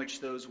from which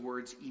those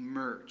words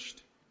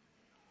emerged.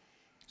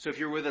 So if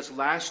you were with us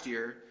last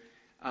year,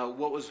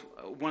 what was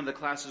one of the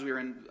classes we were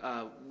in,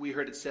 we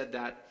heard it said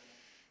that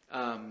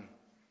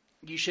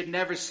you should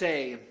never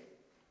say,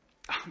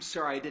 I'm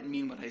sorry, I didn't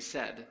mean what I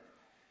said.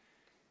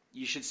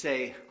 You should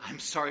say, I'm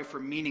sorry for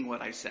meaning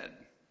what I said.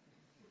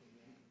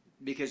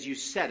 Because you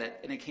said it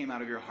and it came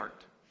out of your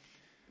heart.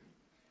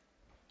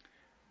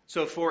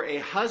 So for a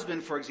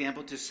husband, for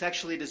example, to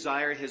sexually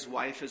desire his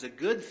wife is a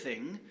good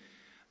thing,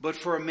 but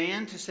for a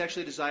man to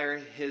sexually desire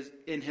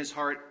in his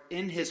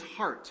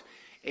heart,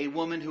 a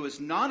woman who is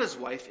not his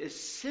wife is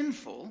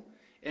sinful,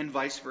 and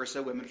vice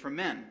versa, women for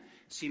men.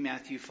 See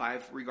Matthew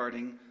 5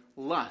 regarding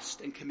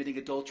lust and committing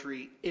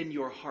adultery in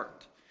your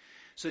heart.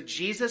 So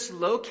Jesus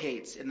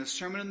locates in the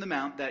Sermon on the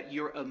Mount that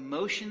your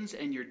emotions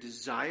and your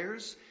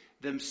desires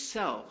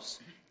themselves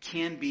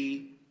can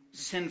be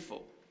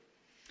sinful.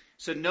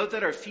 So note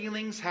that our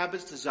feelings,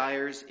 habits,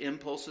 desires,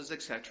 impulses,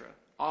 etc.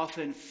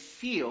 often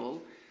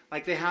feel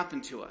like they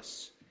happen to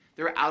us.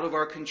 They're out of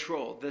our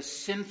control. The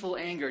sinful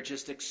anger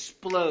just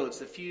explodes.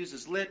 The fuse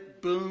is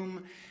lit,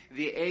 boom,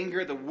 the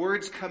anger, the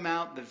words come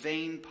out, the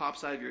vein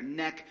pops out of your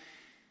neck.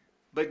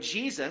 But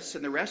Jesus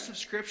and the rest of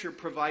Scripture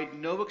provide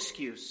no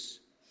excuse,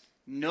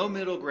 no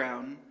middle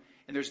ground,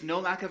 and there's no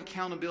lack of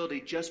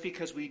accountability just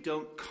because we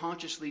don't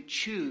consciously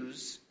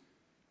choose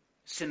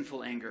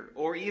sinful anger,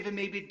 or even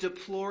maybe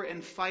deplore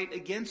and fight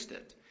against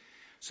it.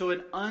 So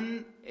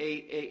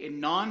a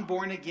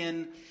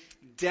non-born-again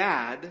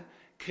dad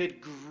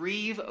could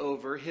grieve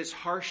over his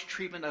harsh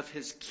treatment of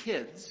his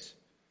kids,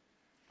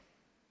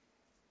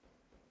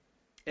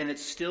 and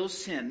it's still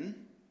sin.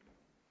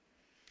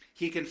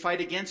 He can fight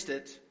against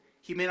it.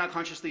 He may not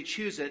consciously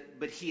choose it,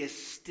 but he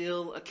is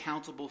still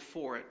accountable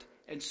for it,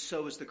 and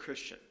so is the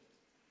Christian.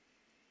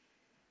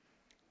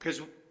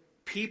 Because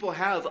people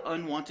have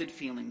unwanted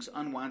feelings,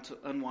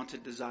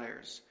 unwanted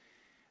desires.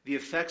 The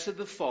effects of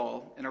the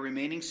fall and our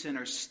remaining sin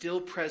are still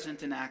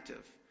present and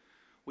active.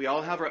 We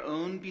all have our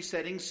own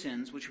besetting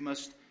sins, which we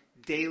must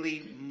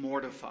daily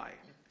mortify.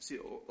 It's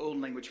the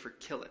old language for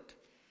kill it.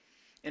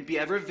 And be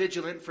ever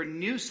vigilant for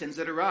new sins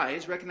that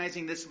arise,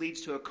 recognizing this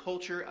leads to a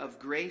culture of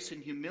grace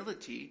and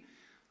humility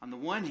on the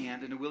one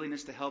hand, and a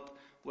willingness to help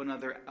one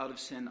another out of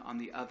sin on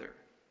the other.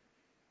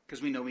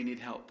 Because we know we need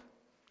help.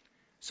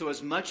 So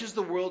as much as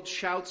the world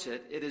shouts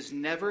it, it is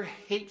never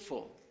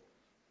hateful.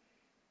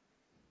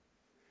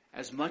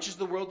 As much as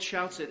the world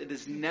shouts it, it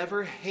is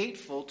never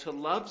hateful to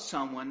love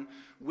someone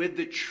with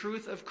the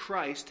truth of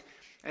Christ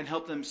and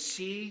help them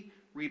see,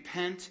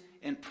 repent,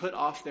 and put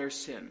off their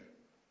sin.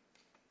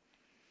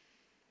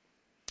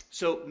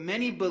 So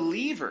many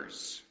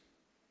believers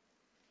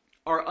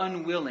are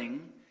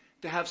unwilling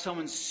to have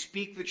someone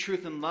speak the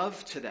truth in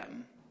love to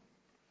them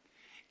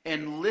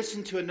and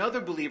listen to another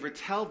believer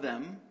tell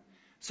them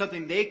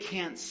something they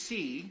can't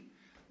see,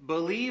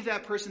 believe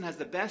that person has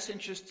the best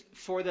interest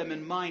for them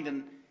in mind,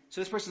 and so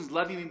this person's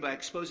loving me by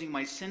exposing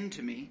my sin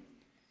to me.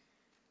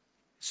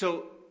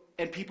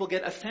 And people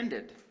get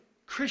offended.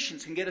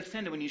 Christians can get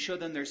offended when you show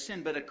them their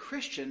sin, but a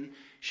Christian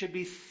should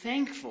be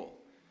thankful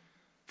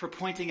for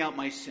pointing out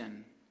my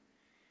sin,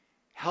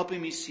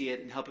 helping me see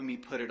it, and helping me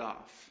put it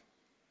off.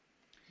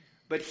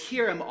 But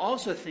here I'm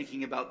also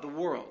thinking about the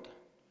world,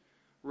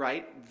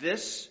 right?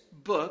 This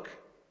book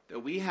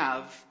that we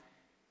have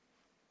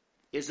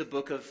is a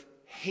book of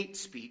hate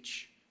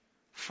speech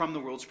from the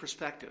world's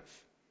perspective.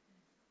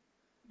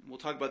 We'll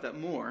talk about that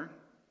more.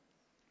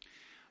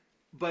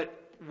 But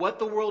what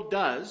the world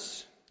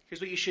does,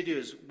 here's what you should do,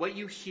 is what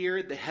you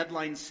hear the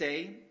headlines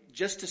say,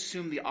 just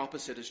assume the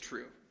opposite is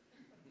true.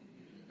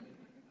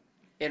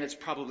 And it's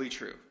probably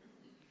true.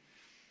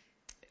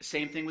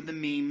 Same thing with the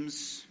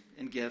memes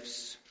and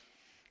GIFs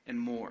and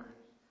more.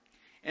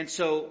 And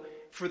so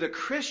for the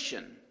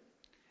Christian,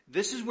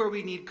 this is where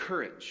we need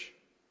courage.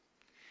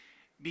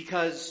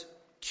 Because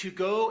to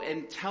go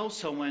and tell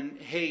someone,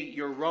 hey,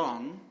 you're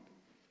wrong,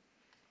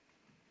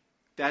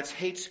 that's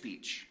hate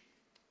speech.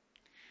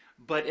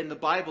 But in the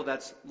Bible,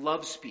 that's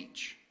love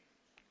speech.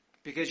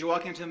 Because you're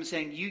walking up to them and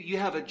saying, you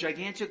have a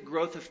gigantic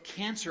growth of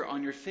cancer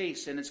on your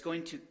face, and it's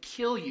going to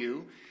kill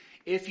you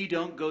if you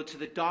don't go to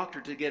the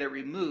doctor to get it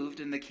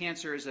removed. And the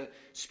cancer is a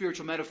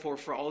spiritual metaphor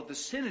for all of the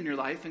sin in your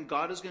life, and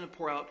God is going to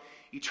pour out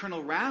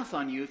eternal wrath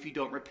on you if you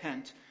don't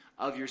repent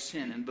of your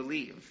sin and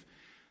believe.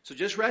 So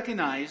just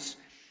recognize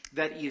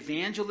that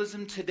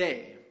evangelism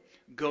today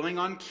going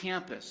on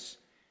campus,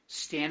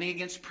 standing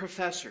against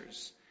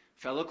professors,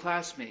 fellow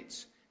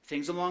classmates,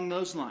 things along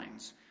those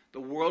lines, the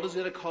world is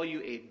going to call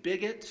you a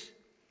bigot.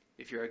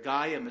 If you're a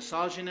guy, a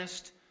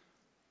misogynist,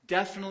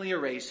 definitely a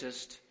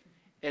racist,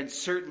 and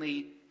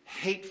certainly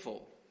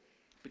hateful.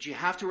 But you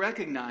have to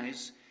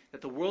recognize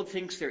that the world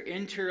thinks their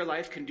interior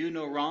life can do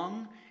no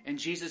wrong, and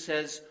Jesus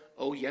says,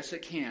 oh, yes,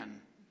 it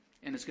can,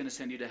 and it's going to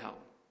send you to hell.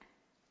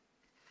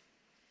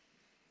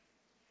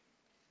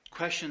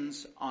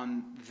 Questions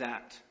on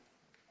that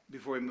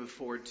before we move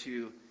forward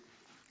to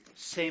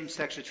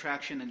same-sex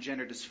attraction and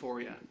gender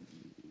dysphoria?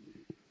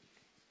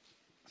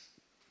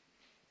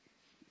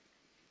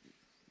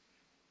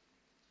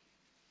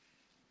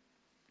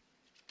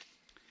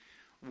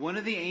 One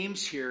of the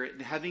aims here in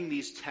having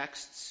these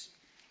texts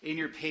in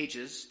your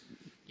pages,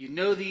 you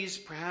know these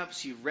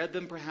perhaps, you've read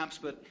them perhaps,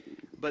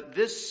 but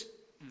this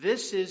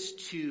is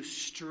to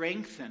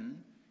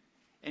strengthen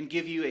and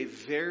give you a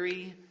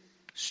very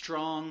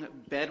strong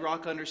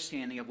bedrock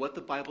understanding of what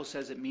the Bible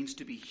says it means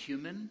to be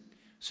human,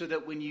 so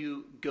that when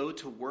you go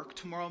to work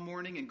tomorrow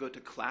morning and go to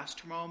class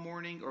tomorrow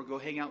morning or go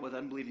hang out with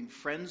unbelieving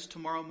friends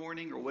tomorrow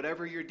morning or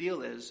whatever your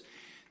deal is,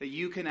 that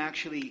you can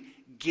actually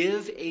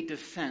give a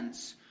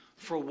defense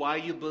for why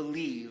you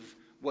believe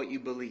what you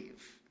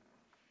believe,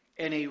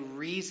 and a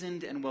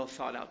reasoned and well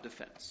thought out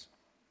defense.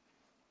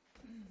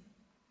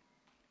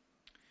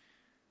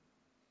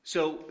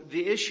 So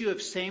the issue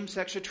of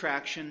same-sex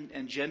attraction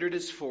and gender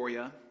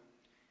dysphoria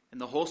and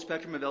the whole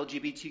spectrum of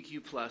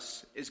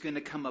LGBTQ+ is going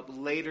to come up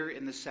later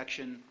in the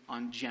section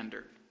on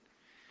gender.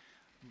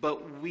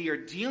 But we are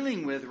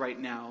dealing with right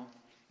now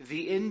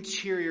the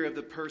interior of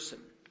the person.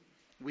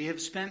 We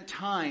have spent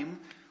time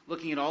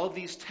looking at all of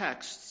these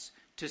texts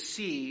to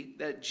see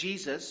that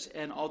Jesus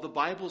and all the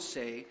Bibles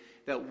say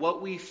that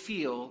what we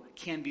feel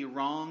can be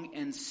wrong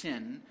and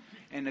sin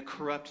and a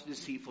corrupt,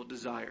 deceitful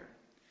desire.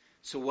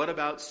 So what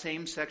about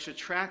same-sex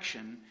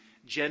attraction,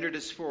 gender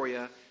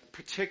dysphoria,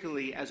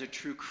 particularly as a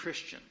true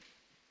Christian?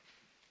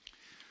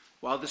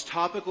 While this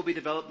topic will be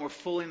developed more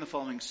fully in the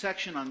following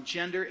section on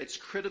gender, it's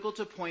critical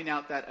to point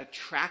out that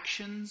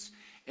attractions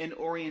and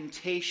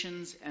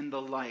orientations and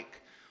the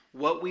like,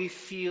 what we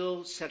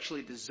feel,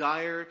 sexually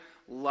desire,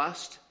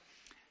 lust,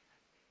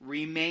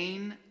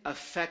 remain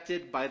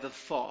affected by the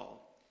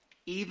fall,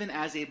 even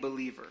as a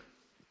believer.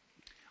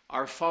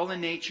 Our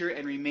fallen nature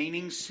and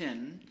remaining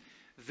sin,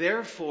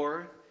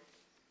 therefore,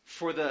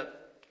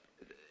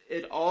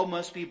 it all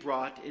must be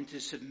brought into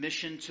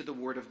submission to the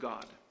Word of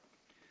God.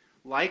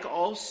 Like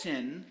all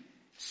sin,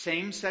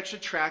 same-sex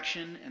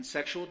attraction and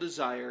sexual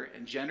desire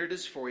and gender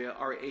dysphoria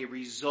are a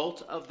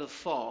result of the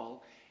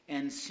fall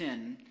and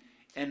sin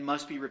and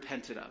must be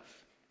repented of.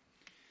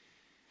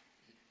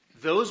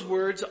 Those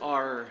words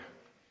are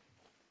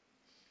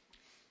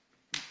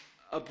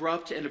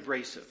abrupt and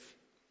abrasive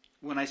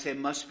when I say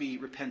must be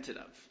repented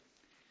of.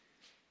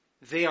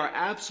 They are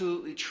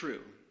absolutely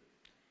true,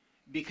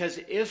 because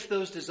if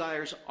those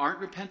desires aren't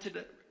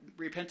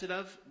repented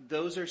of,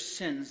 those are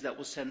sins that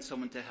will send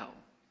someone to hell.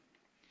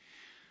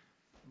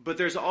 But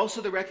there's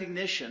also the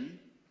recognition,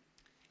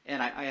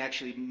 and I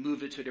actually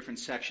moved it to a different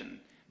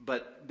section,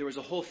 but there was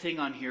a whole thing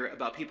on here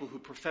about people who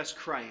profess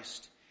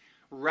Christ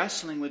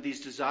wrestling with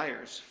these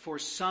desires. For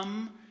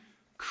some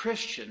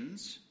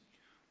Christians,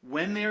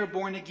 when they are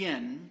born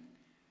again,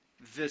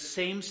 the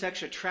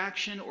same-sex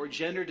attraction or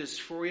gender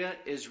dysphoria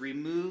is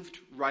removed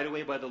right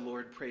away by the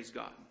Lord, praise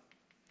God.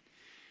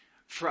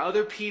 For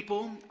other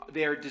people,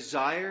 there are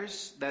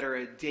desires that are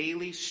a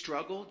daily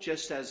struggle,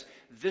 just as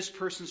this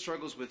person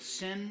struggles with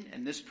sin,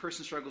 and this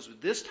person struggles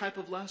with this type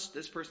of lust,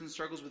 this person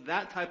struggles with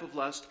that type of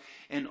lust,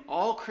 and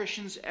all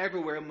Christians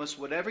everywhere must,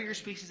 whatever your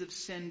species of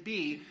sin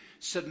be,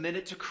 submit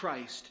it to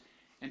Christ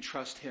and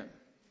trust Him.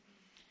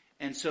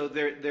 And so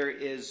there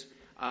is,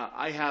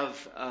 I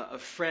have a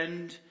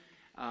friend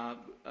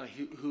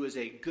who is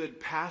a good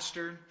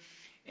pastor,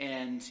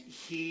 and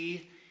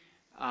he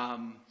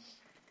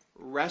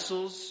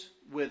wrestles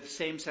with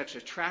same-sex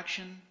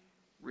attraction,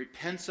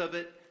 repents of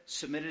it,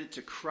 submitted it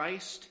to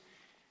Christ,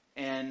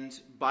 and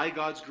by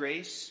God's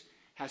grace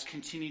has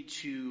continued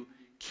to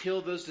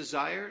kill those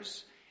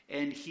desires,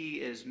 and he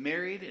is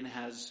married and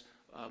has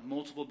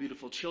multiple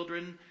beautiful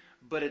children,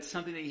 but it's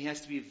something that he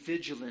has to be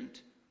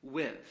vigilant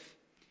with.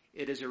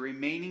 It is a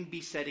remaining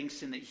besetting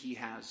sin that he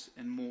has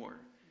and more.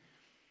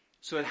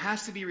 So it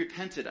has to be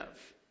repented of,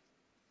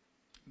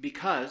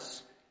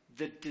 because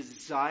the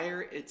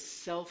desire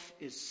itself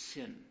is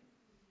sin.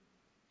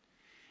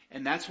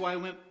 And that's why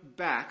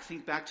I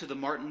think back to the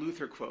Martin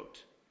Luther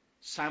quote,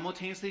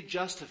 simultaneously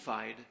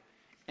justified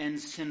and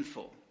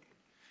sinful.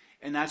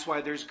 And that's why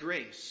there's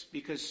grace,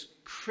 because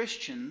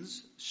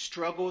Christians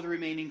struggle with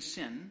remaining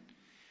sin,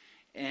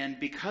 and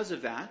because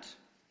of that,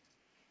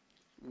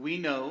 we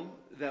know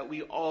that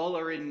we all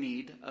are in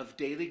need of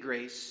daily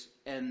grace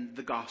and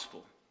the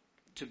gospel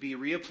to be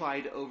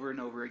reapplied over and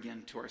over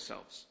again to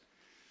ourselves.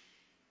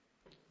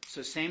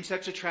 So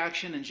same-sex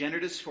attraction and gender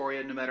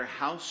dysphoria, no matter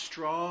how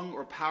strong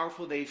or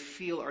powerful they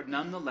feel, are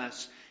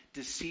nonetheless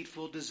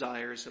deceitful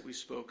desires that we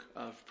spoke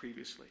of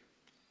previously.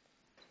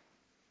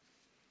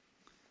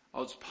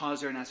 I'll just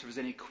pause there and ask if there's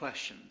any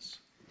questions.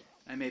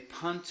 I may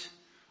punt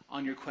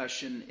on your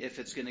question if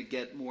it's going to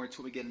get more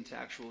until we get into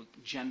actual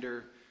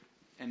gender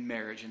and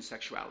marriage and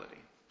sexuality.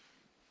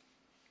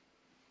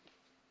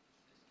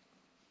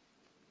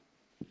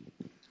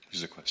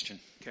 Here's a question.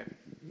 Okay.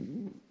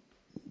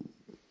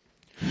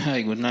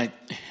 Hi, good night.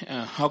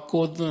 How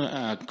could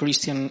a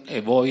Christian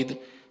avoid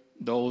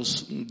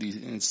those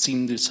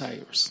sin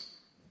desires?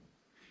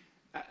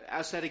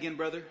 Ask that again,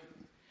 brother.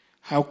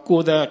 How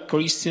could a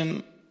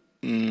Christian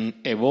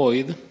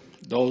avoid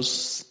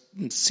those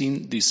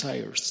sin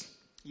desires?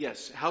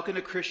 Yes. How can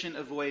a Christian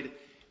avoid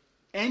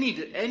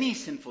any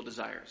sinful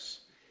desires?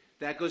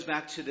 That goes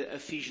back to the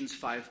Ephesians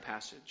 5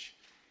 passage.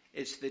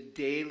 It's the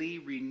daily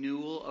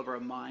renewal of our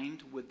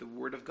mind with the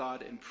Word of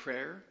God and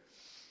prayer.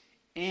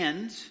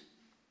 And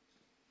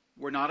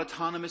we're not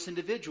autonomous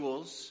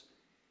individuals.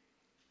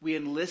 We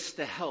enlist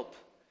the help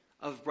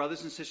of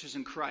brothers and sisters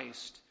in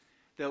Christ,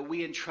 that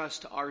we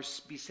entrust our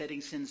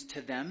besetting sins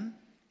to them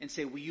and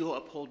say, will you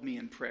uphold me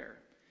in prayer?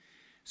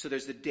 So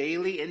there's the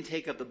daily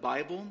intake of the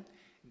Bible,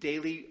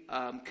 daily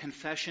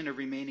confession of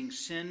remaining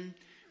sin,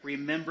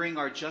 remembering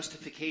our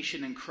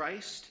justification in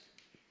Christ,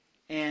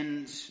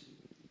 and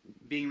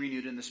being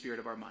renewed in the spirit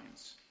of our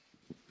minds.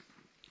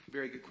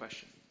 Very good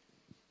question.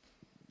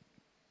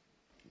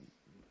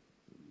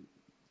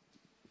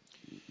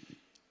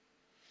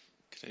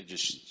 Could I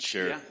just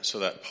share? Yeah. So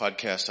that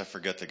podcast, I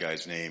forget the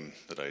guy's name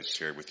that I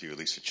shared with you,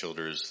 Lisa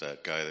Childers,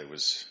 that guy that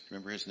was,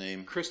 remember his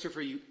name?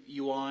 Christopher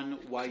Yuan,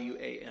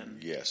 Y-U-A-N.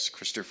 Yes,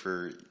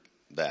 Christopher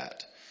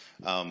that.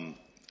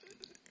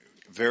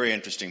 Very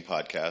interesting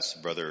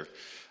podcast. Brother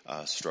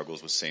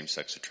struggles with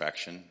same-sex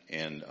attraction.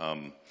 And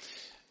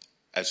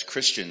as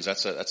Christians,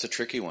 that's a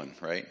tricky one,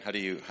 right? How do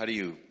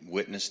you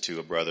witness to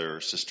a brother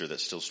or sister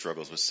that still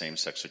struggles with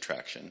same-sex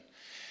attraction?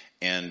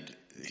 And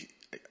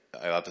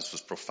I thought this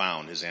was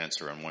profound, his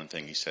answer on one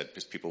thing. He said,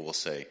 because people will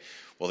say,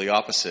 well, the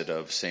opposite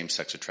of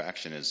same-sex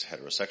attraction is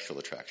heterosexual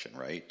attraction,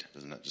 right?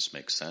 Doesn't that just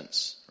make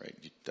sense, right?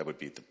 That would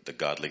be the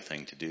godly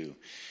thing to do.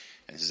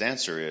 And his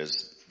answer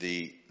is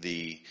the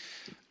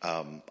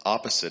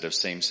opposite of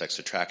same-sex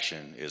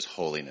attraction is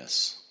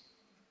holiness.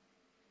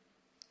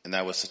 And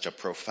that was such a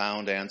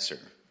profound answer,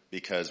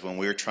 because when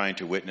we're trying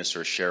to witness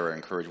or share or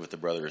encourage with a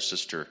brother or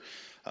sister,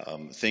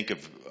 think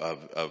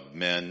of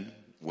men,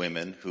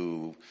 women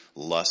who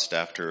lust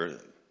after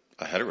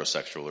a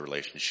heterosexual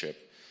relationship.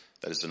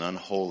 That is an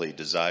unholy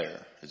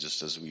desire. It's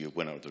just as we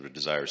went out with a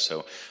desire.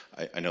 So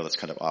I know that's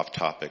kind of off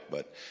topic,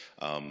 but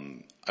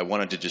I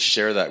wanted to just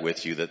share that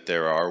with you, that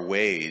there are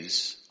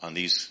ways on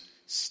these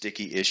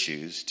sticky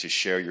issues to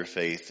share your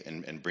faith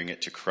and bring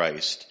it to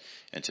Christ,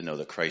 and to know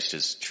that Christ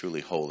is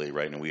truly holy,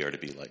 right? And we are to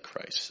be like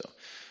Christ. So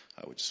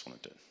I just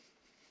wanted to.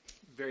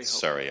 Very helpful.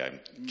 Sorry, I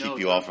keep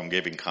you all from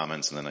giving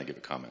comments, and then I give a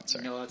comment.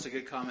 Sorry. No, that's a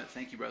good comment.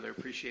 Thank you, brother.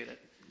 Appreciate it.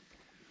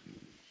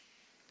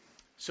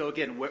 So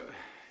again,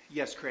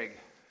 yes, Craig,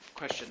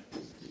 question.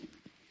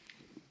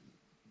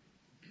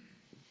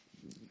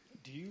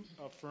 Do you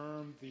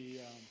affirm the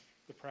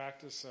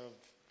practice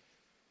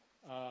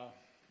of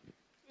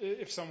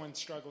if someone's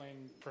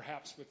struggling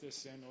perhaps with this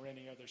sin or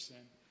any other sin,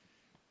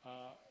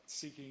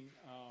 seeking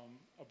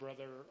a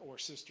brother or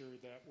sister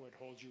that would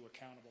hold you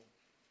accountable?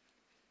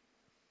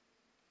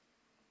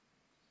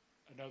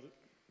 Another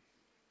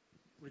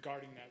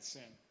regarding that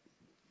sin.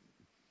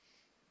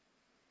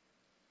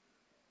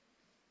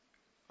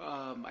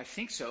 I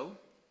think so.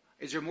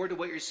 Is there more to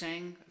what you're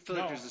saying? I feel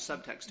like there's a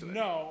subtext to it.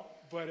 No,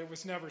 but it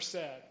was never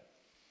said.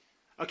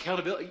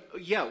 Accountability.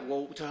 Yeah.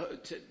 Well,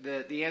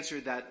 the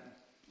answer that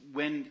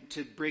when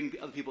to bring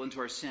other people into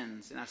our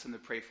sins and ask them to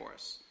pray for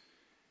us.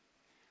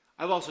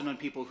 I've also known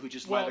people who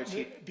just lie their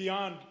teeth.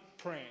 Beyond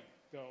praying,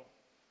 though,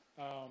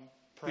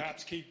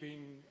 perhaps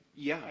keeping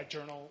a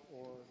journal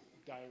or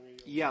diary.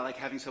 Yeah, like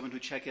having someone who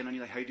check in on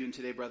you, like, how you doing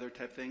today, brother,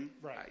 type thing.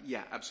 Right.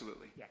 Yeah,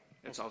 absolutely. Yeah.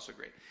 It's also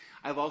great.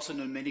 I've also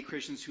known many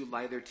Christians who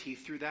lie their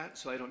teeth through that,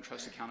 so I don't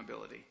trust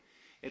accountability.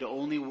 It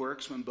only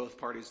works when both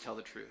parties tell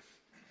the truth.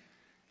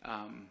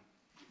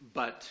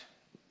 But,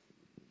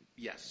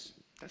 yes,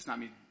 that's not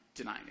me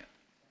denying it.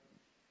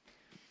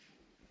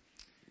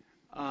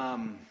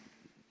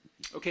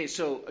 Okay,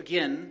 so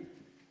again,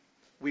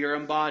 we are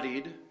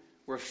embodied.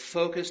 We're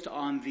focused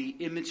on the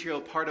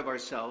immaterial part of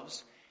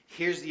ourselves.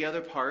 Here's the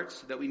other part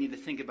that we need to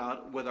think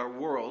about with our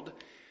world.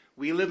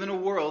 We live in a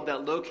world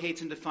that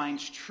locates and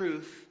defines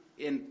truth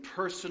in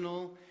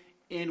personal,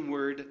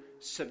 inward,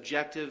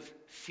 subjective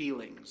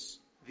feelings.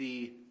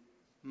 The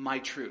my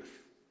truth.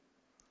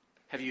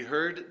 Have you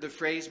heard the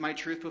phrase my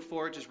truth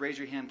before? Just raise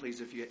your hand,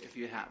 please, if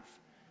you have.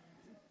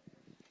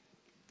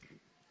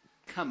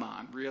 Come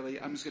on, really?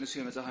 I'm just going to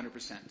assume it's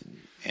 100%.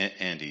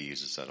 Andy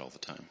uses that all the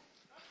time.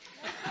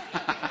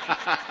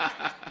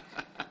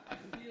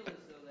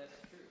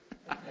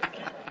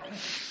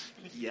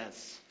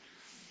 Yes.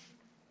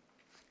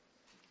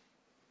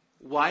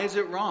 Why is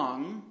it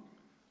wrong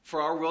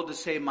for our world to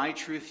say my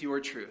truth, your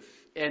truth,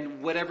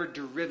 and whatever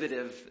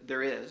derivative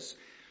there is?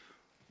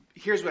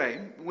 Here's why.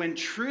 When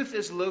truth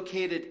is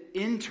located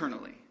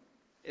internally,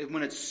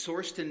 when it's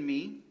sourced in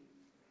me,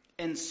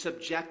 and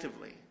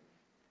subjectively,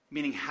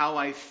 meaning how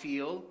I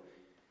feel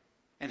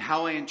and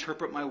how I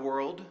interpret my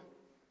world,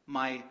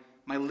 my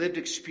lived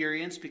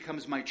experience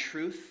becomes my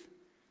truth.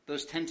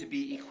 Those tend to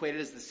be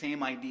equated as the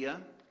same idea.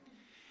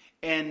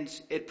 And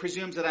it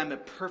presumes that I'm a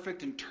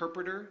perfect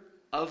interpreter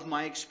of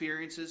my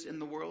experiences in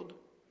the world.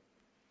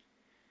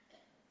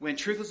 When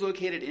truth is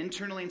located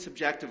internally and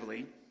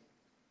subjectively,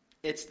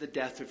 it's the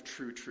death of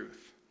true truth.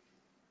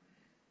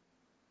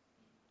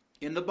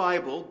 In the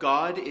Bible,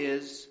 God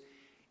is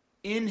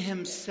in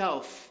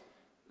himself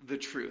the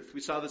truth.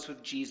 We saw this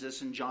with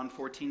Jesus in John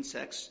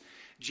 14:6.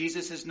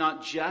 Jesus is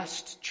not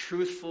just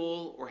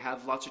truthful or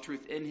have lots of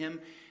truth in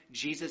him.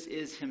 Jesus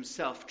is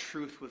himself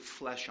truth with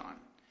flesh on.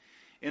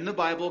 In the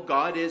Bible,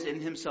 God is in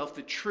himself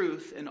the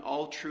truth, and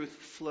all truth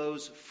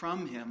flows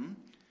from him.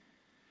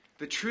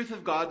 The truth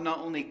of God not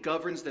only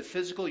governs the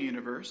physical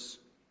universe,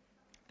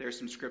 there are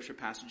some scripture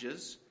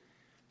passages,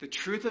 the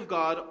truth of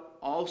God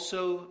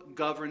also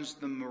governs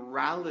the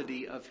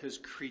morality of his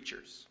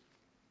creatures.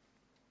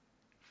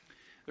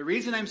 The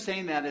reason I'm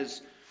saying that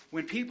is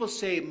when people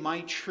say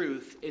my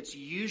truth, it's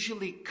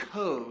usually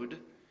code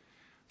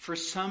for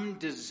some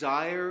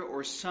desire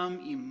or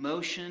some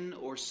emotion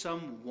or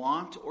some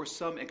want or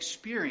some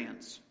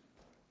experience.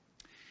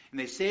 And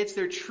they say it's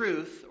their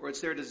truth or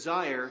it's their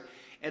desire,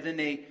 and then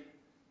they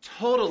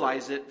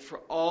totalize it for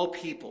all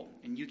people,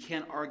 and you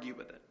can't argue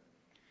with it.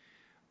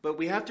 But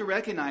we have to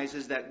recognize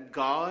is that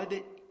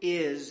God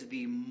is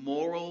the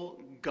moral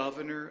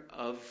governor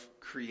of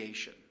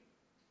creation.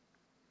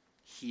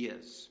 He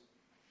is.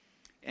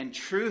 And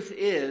truth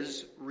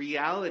is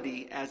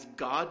reality as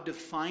God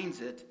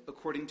defines it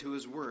according to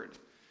his word.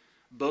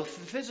 Both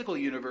the physical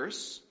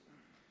universe,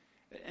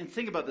 and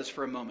think about this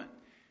for a moment.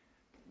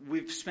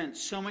 We've spent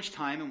so much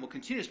time, and we'll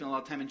continue to spend a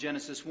lot of time in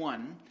Genesis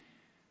 1.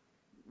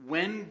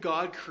 When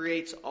God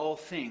creates all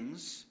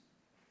things,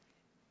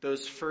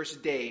 those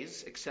first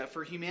days, except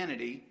for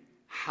humanity,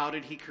 how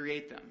did he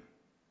create them?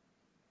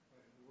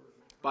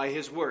 By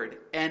his word.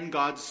 And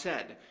God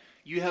said.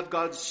 You have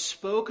God's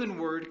spoken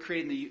word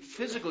creating the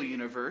physical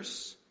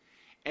universe,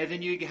 and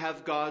then you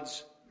have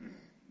God's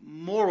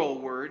moral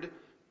word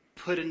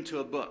put into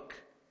a book.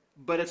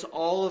 But it's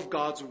all of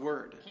God's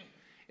word.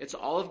 It's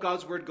all of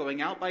God's word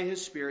going out by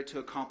his Spirit to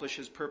accomplish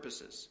his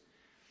purposes.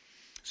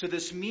 So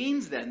this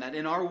means then that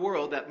in our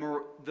world, that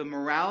the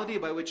morality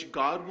by which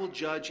God will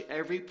judge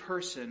every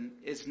person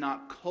is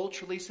not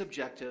culturally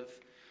subjective,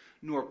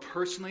 nor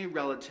personally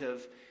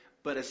relative,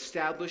 but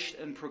established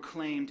and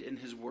proclaimed in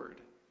his word.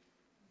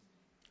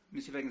 Let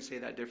me see if I can say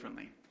that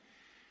differently.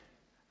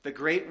 The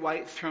great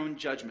white throne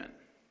judgment,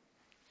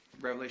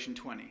 Revelation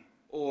 20.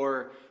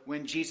 Or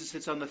when Jesus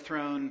sits on the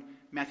throne,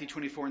 Matthew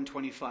 24 and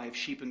 25,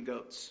 sheep and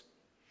goats.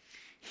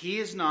 He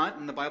is not,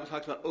 and the Bible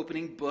talks about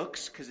opening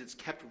books because it's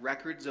kept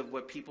records of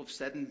what people have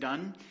said and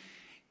done.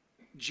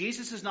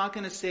 Jesus is not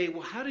going to say,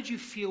 well, how did you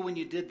feel when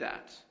you did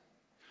that?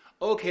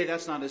 Okay,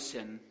 that's not a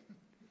sin.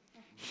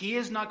 He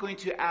is not going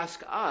to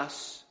ask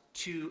us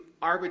to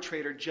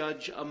arbitrate or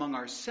judge among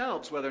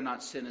ourselves whether or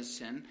not sin is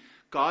sin.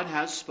 God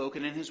has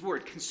spoken in his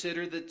word.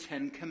 Consider the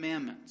 10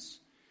 Commandments,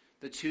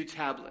 the 2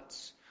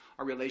 tablets,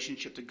 our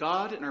relationship to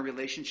God and our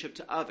relationship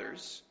to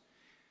others.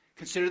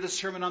 Consider the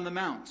Sermon on the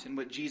Mount and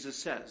what Jesus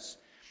says.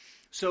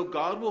 So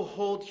God will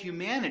hold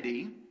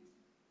humanity,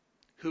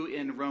 who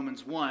in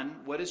Romans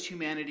 1, what does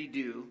humanity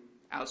do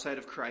outside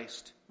of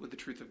Christ with the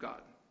truth of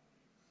God?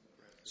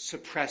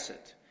 Suppress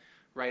it,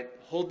 right?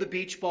 Hold the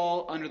beach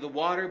ball under the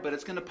water, but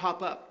it's going to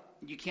pop up.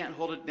 You can't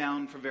hold it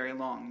down for very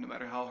long, no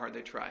matter how hard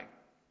they try.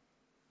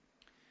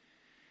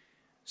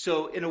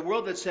 So in a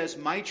world that says,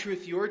 my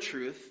truth, your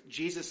truth,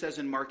 Jesus says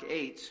in Mark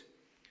 8,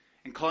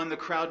 and calling the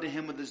crowd to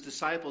him with his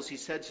disciples, he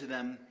said to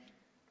them,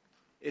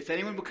 if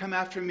anyone will come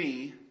after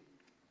me,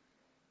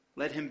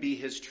 let him be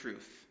his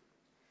truth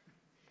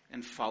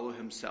and follow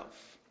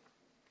himself.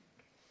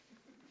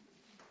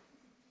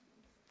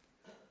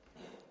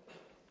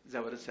 Is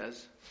that what it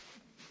says?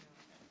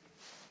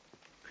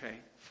 Okay.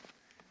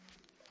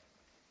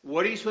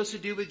 What are you supposed to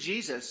do with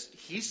Jesus?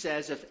 He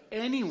says, if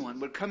anyone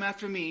would come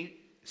after me,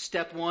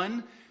 step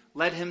 1,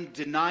 let him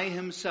deny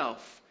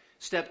himself.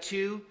 Step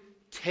 2,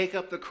 take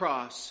up the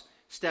cross.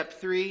 Step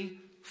 3,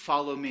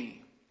 follow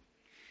me.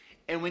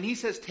 And when he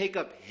says take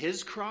up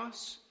his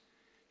cross,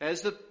 that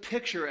is the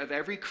picture of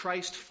every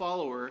Christ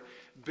follower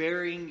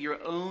bearing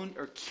your own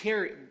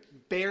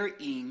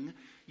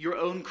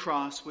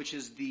cross, which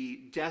is the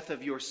death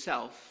of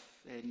yourself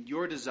and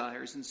your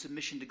desires in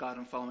submission to God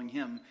and following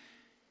him,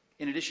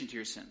 in addition to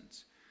your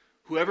sins.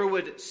 Whoever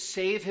would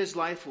save his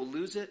life will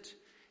lose it,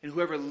 and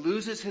whoever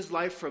loses his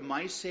life for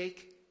my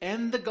sake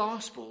and the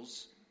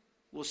gospel's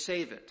will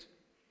save it.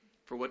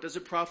 For what does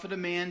it profit a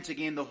man to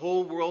gain the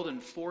whole world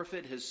and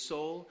forfeit his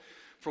soul?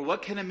 For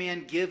what can a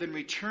man give in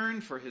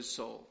return for his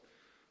soul?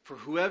 For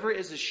whoever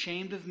is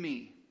ashamed of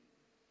me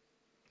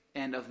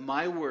and of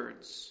my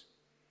words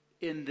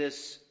in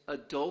this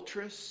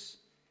adulterous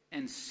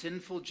and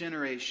sinful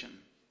generation,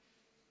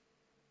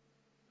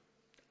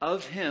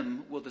 of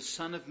him will the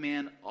Son of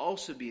Man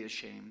also be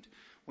ashamed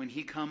when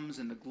he comes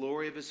in the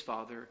glory of his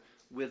Father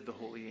with the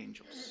holy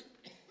angels.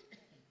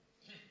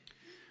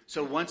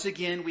 So once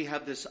again, we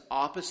have this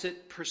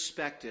opposite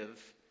perspective,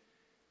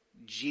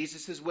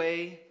 Jesus'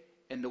 way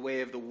and the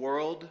way of the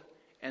world,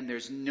 and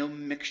there's no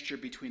mixture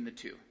between the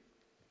two.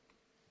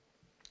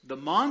 The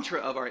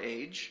mantra of our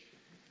age,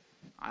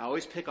 I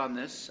always pick on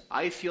this,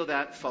 I feel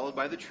that followed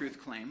by the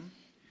truth claim.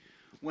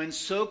 When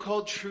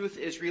so-called truth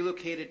is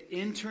relocated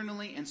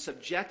internally and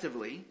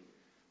subjectively,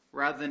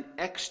 rather than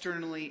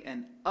externally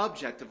and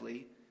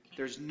objectively,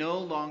 there's no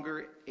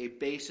longer a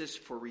basis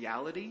for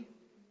reality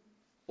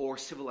or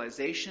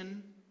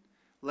civilization,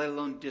 let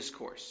alone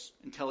discourse,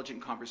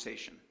 intelligent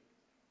conversation.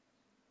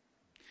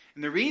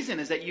 And the reason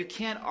is that you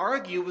can't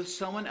argue with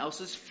someone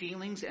else's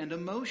feelings and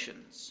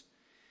emotions.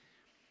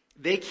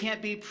 They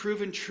can't be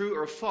proven true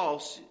or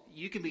false.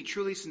 You can be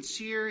truly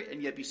sincere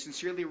and yet be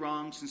sincerely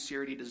wrong.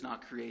 Sincerity does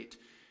not create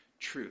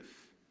truth,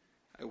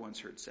 I once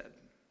heard said.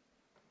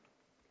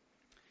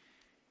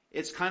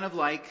 It's kind of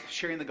like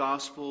sharing the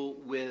gospel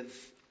with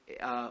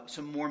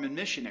some Mormon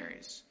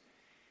missionaries.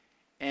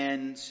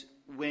 And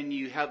when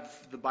you have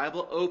the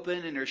Bible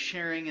open and they're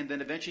sharing, and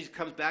then eventually it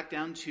comes back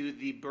down to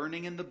the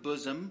burning in the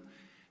bosom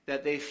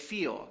that they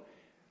feel.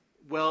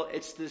 Well,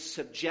 it's this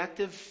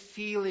subjective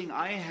feeling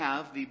I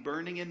have, the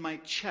burning in my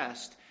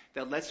chest,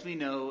 that lets me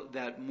know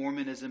that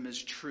Mormonism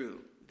is true,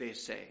 they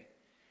say.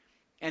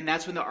 And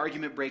that's when the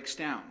argument breaks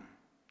down.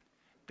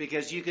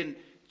 Because you can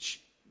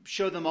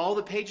show them all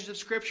the pages of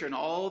Scripture and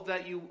all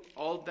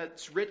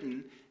that's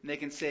written, and they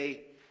can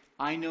say,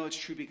 I know it's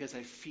true because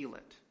I feel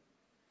it.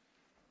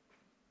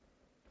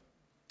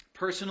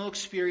 Personal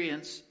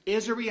experience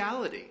is a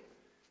reality.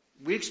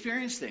 We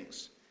experience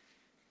things,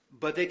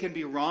 but they can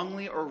be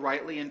wrongly or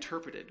rightly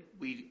interpreted.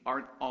 We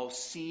aren't all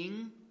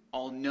seeing,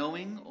 all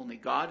knowing. Only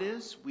God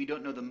is. We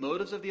don't know the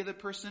motives of the other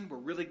person. We're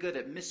really good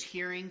at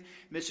mishearing,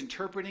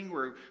 misinterpreting.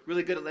 We're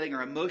really good at letting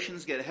our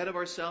emotions get ahead of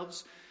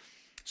ourselves.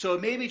 So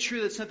it may be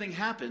true that something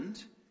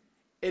happened.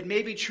 It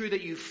may be true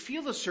that you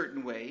feel a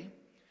certain way,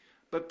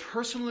 but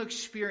personal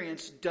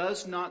experience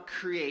does not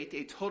create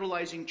a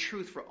totalizing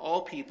truth for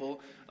all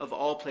people of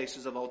all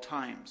places of all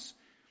times.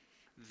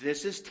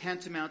 This is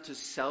tantamount to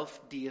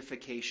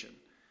self-deification,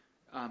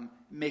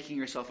 making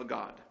yourself a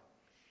god.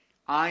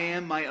 I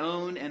am my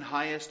own and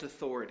highest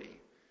authority,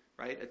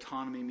 right?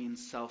 Autonomy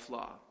means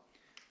self-law.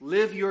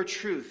 Live your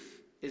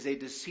truth is a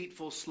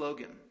deceitful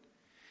slogan.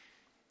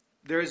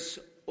 There's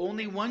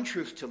only one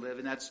truth to live,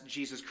 and that's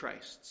Jesus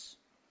Christ's.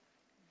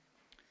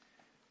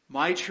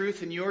 My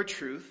truth and your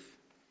truth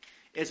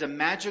is a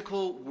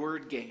magical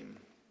word game.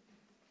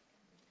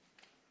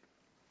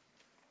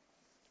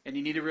 And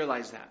you need to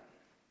realize that.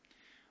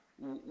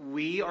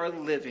 We are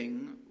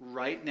living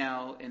right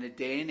now in a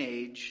day and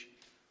age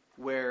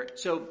where,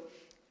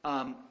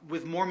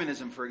 with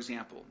Mormonism, for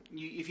example,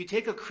 if you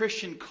take a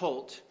Christian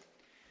cult,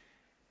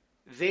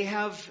 they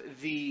have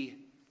the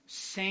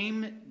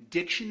same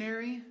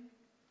dictionary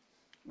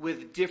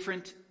with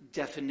different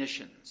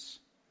definitions.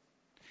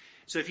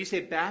 So if you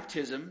say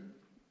baptism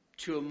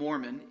to a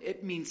Mormon,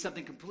 it means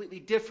something completely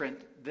different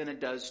than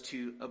it does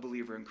to a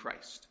believer in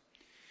Christ.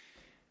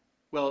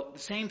 Well, the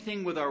same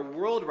thing with our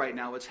world right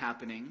now, what's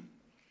happening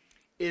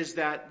is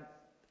that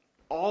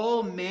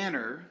all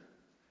manner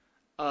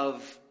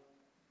of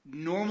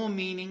normal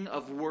meaning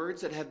of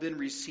words that have been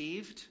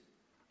received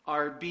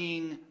are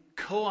being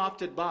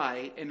co-opted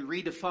by and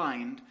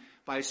redefined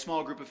by a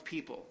small group of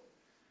people.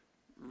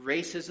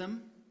 Racism,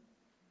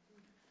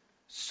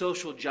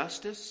 social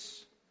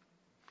justice,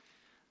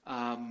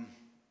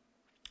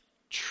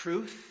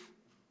 truth,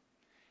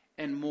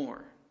 and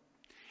more.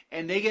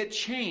 And they get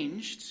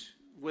changed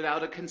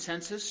without a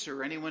consensus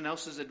or anyone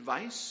else's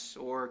advice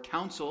or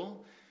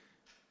counsel.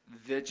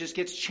 That just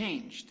gets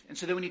changed. And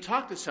so then when you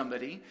talk to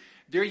somebody,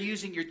 you're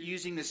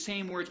using the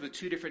same words with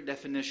two different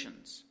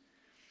definitions.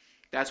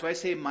 That's why I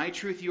say my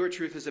truth, your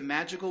truth is a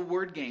magical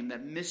word game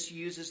that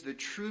misuses the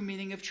true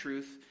meaning of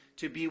truth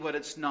to be what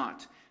it's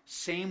not.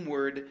 Same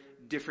word,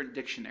 different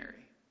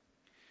dictionary.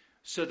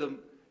 So the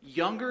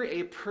younger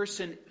a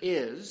person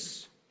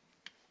is,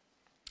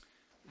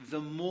 the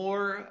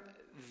more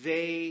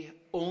they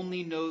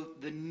only know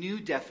the new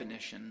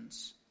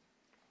definitions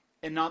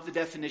and not the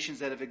definitions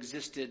that have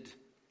existed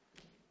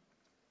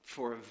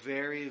for a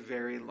very,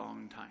 very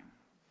long time.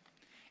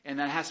 And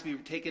that has to be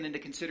taken into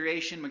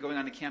consideration when going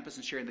on to campus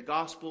and sharing the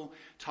gospel,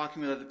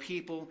 talking with other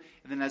people,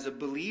 and then as a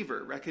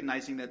believer,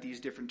 recognizing that these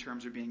different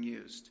terms are being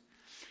used.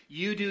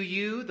 You do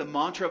you, the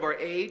mantra of our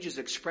age, is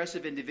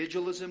expressive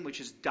individualism,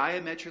 which is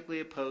diametrically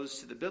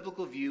opposed to the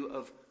biblical view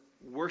of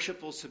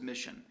worshipful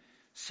submission,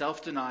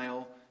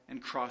 self-denial,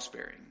 and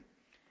cross-bearing.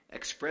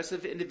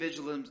 Expressive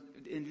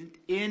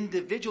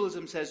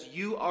individualism says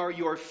you are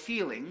your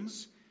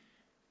feelings.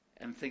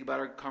 And think about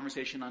our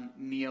conversation on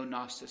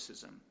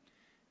neo-Gnosticism.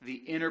 The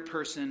inner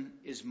person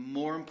is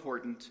more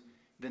important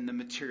than the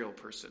material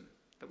person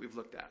that we've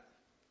looked at.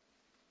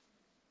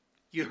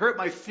 You hurt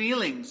my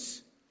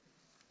feelings.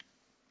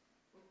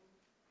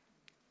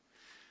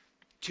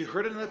 To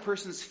hurt another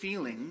person's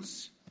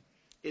feelings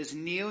is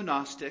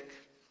neo-Gnostic,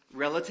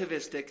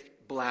 relativistic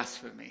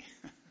blasphemy.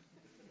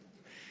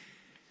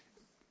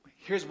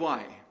 Here's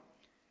why.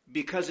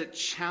 Because it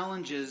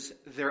challenges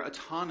their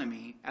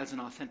autonomy as an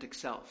authentic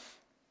self.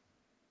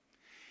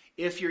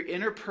 If your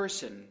inner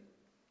person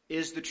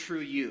is the true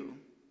you,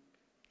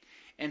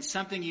 and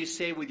something you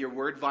say with your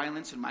word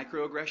violence and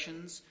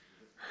microaggressions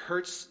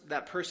hurts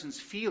that person's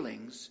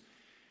feelings,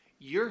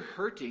 you're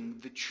hurting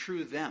the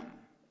true them.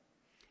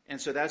 And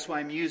so that's why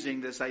I'm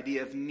using this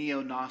idea of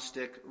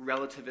neo-Gnostic,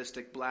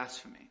 relativistic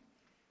blasphemy.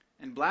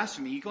 And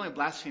blasphemy, you can only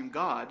blaspheme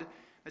God,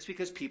 that's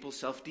because people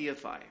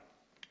self-deify.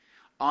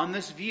 On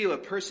this view, a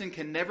person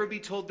can never be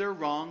told they're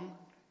wrong,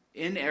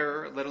 in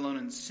error, let alone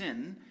in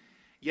sin.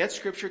 Yet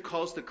Scripture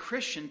calls the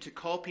Christian to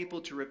call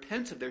people to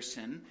repent of their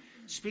sin,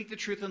 speak the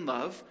truth in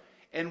love,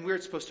 and we're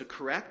supposed to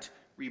correct,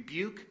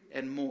 rebuke,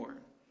 and more.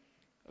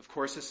 Of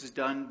course, this is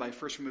done by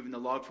first removing the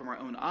log from our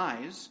own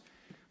eyes.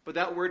 But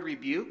that word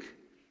rebuke,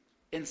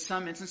 in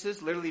some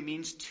instances, literally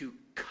means to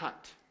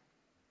cut,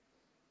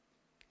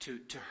 to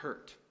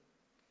hurt.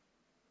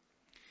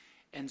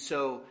 And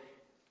so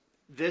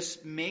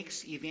this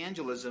makes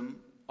evangelism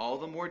all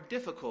the more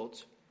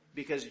difficult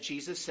because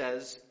Jesus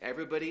says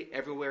everybody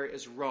everywhere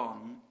is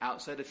wrong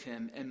outside of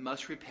him and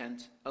must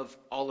repent of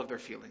all of their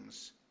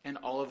feelings and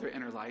all of their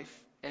inner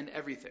life and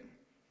everything.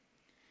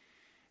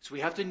 So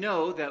we have to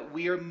know that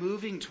we are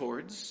moving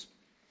towards,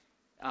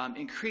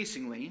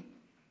 increasingly,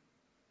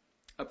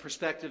 a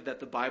perspective that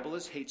the Bible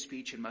is hate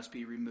speech and must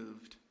be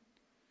removed.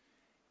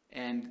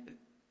 And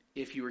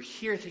if you were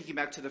here thinking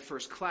back to the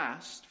first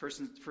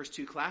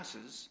two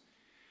classes,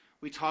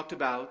 we talked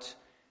about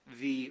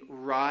the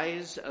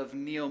rise of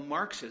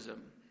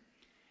neo-Marxism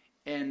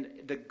and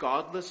the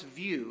godless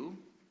view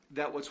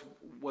that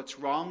what's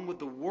wrong with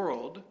the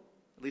world,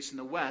 at least in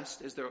the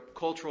West, is their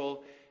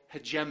cultural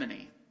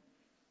hegemony,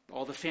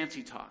 all the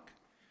fancy talk,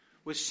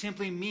 which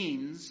simply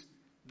means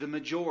the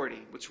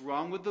majority. What's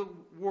wrong with the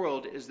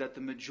world is that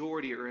the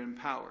majority are in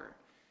power.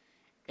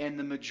 And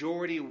the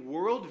majority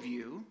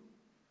worldview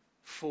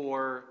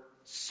for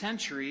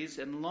centuries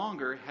and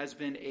longer has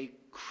been a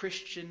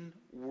Christian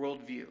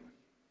worldview.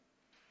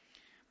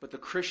 But the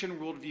Christian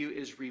worldview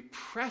is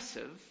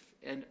repressive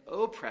and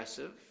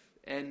oppressive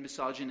and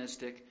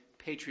misogynistic,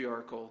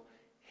 patriarchal,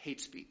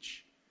 hate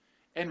speech,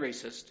 and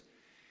racist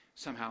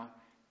somehow.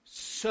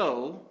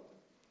 So,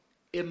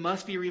 it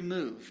must be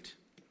removed,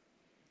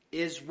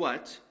 is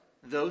what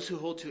those who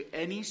hold to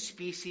any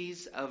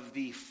species of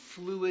the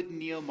fluid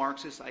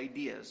neo-Marxist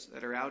ideas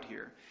that are out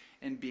here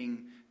and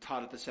being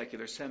taught at the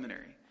secular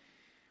seminary.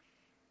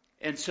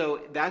 And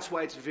so that's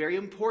why it's very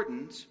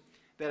important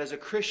that as a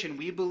Christian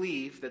we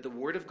believe that the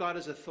Word of God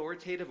is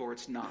authoritative or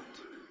it's not,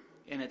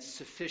 and it's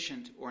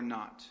sufficient or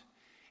not,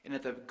 and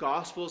that the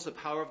gospel is the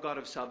power of God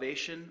of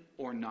salvation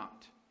or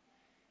not.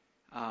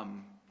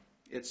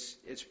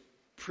 It's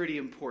pretty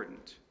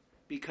important.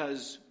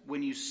 Because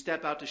when you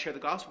step out to share the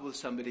gospel with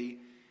somebody,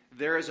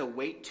 there is a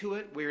weight to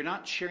it where you're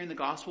not sharing the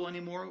gospel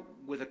anymore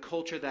with a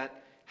culture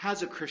that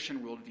has a Christian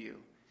worldview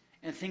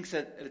and thinks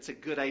that it's a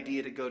good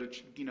idea to go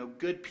to,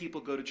 good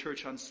people go to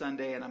church on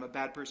Sunday and I'm a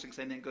bad person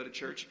because I didn't go to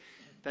church.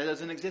 That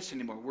doesn't exist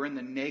anymore. We're in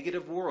the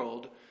negative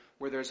world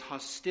where there's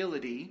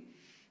hostility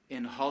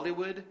in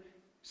Hollywood,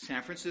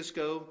 San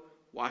Francisco,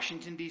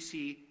 Washington,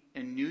 D.C.,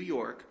 and New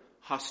York,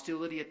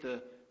 hostility at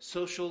the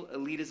social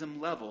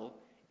elitism level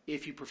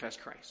if you profess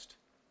Christ.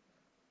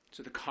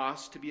 So the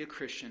cost to be a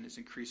Christian is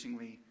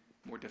increasingly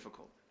more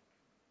difficult.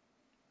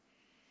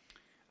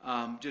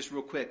 Just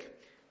real quick.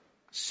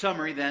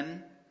 Summary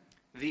then.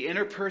 The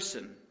inner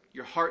person,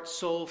 your heart,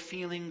 soul,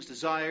 feelings,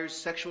 desires,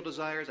 sexual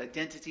desires,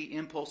 identity,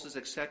 impulses,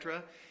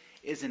 etc.,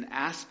 is an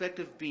aspect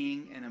of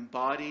being an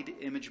embodied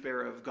image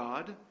bearer of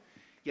God.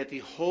 Yet the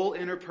whole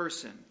inner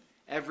person,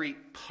 every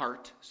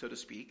part, so to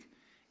speak,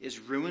 is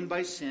ruined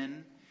by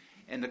sin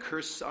and the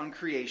curse on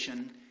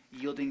creation,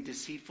 yielding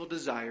deceitful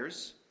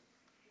desires.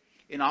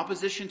 In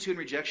opposition to and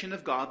rejection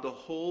of God, the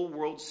whole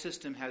world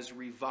system has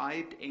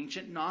revived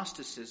ancient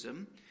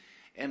Gnosticism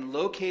and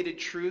located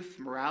truth,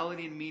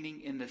 morality, and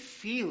meaning in the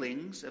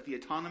feelings of the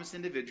autonomous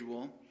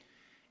individual.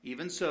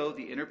 Even so,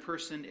 the inner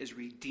person is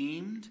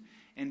redeemed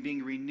and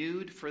being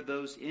renewed for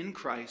those in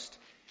Christ,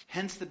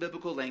 hence the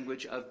biblical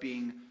language of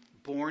being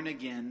born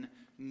again,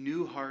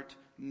 new heart,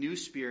 new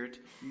spirit,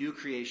 new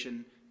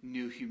creation,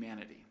 new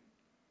humanity.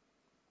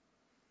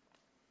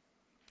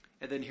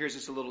 And then here's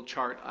just a little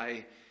chart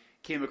I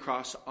came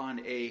across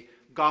on a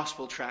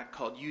gospel tract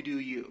called You Do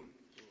You.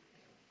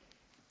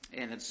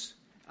 And it's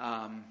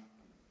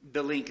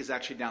the link is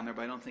actually down there,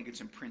 but I don't think it's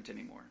in print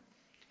anymore.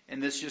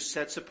 And this just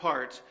sets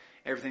apart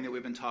everything that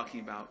we've been talking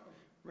about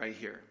right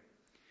here.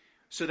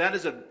 So that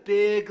is a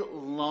big,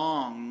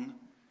 long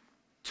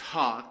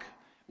talk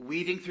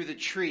weaving through the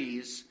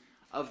trees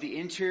of the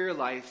interior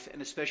life,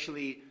 and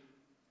especially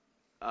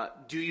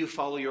do you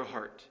follow your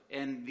heart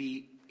and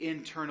the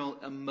internal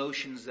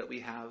emotions that we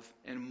have,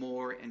 and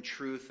more, and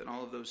truth, and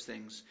all of those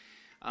things.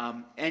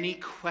 Any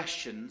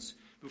questions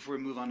before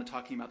we move on to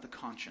talking about the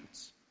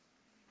conscience?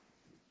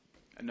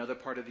 Another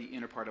part of the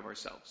inner part of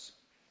ourselves.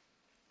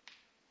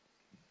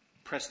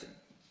 Preston.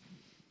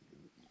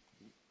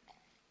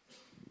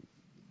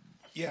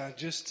 Yeah,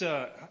 just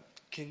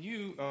can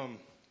you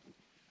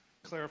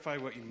clarify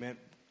what you meant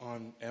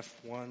on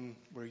F1,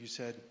 where you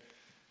said,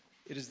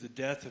 it is the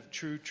death of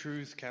true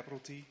truth, capital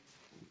T?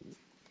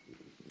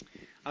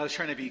 I was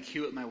trying to be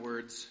cute with my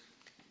words.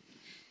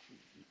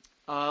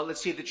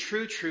 Let's see, the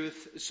true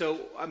truth.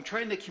 So I'm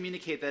trying to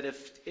communicate that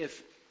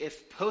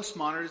if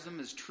postmodernism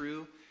is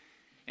true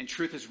and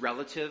truth is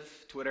relative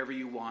to whatever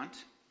you want,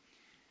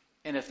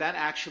 and if that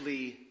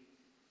actually,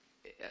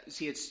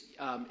 see,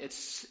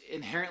 it's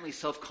inherently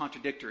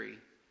self-contradictory,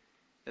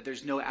 that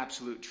there's no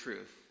absolute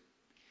truth.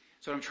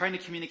 So what I'm trying to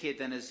communicate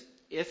then is,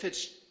 if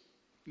it's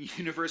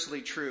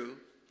universally true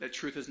that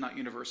truth is not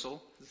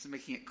universal, this is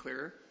making it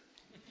clearer.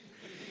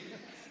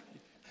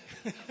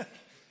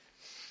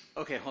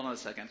 Okay, hold on a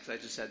second, because I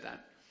just said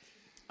that.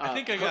 I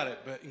think I got it,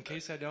 but in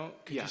case I don't,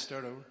 could Yeah. you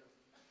start over?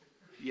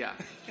 Yeah.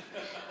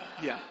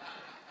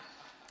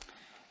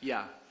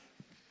 Yeah.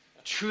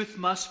 Truth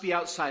must be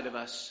outside of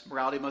us.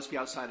 Morality must be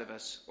outside of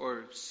us,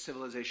 or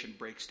civilization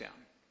breaks down.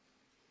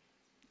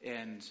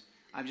 And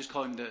I'm just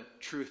calling the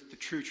true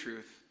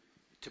truth,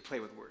 to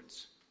play with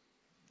words.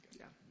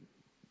 Yeah.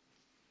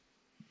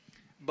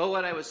 But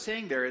what I was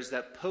saying there is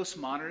that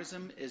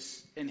postmodernism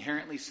is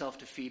inherently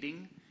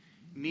self-defeating,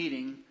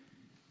 meaning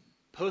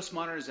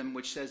postmodernism,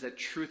 which says that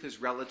truth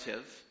is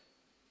relative,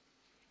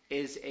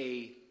 is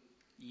a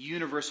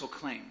universal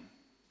claim.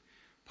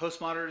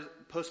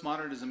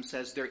 Postmodernism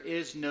says there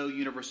is no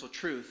universal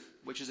truth,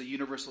 which is a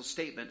universal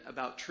statement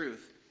about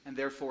truth, and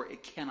therefore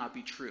it cannot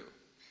be true.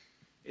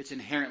 It's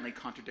inherently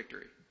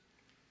contradictory.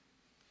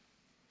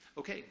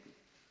 Okay.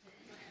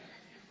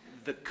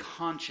 The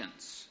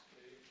conscience.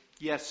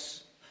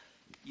 Yes,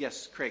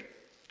 Craig,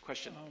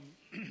 question.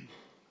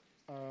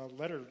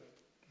 Letter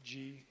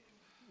G,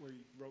 where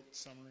you wrote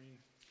summary,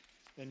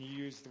 and you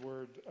used the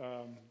word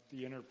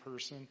the inner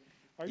person.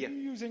 Are you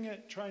using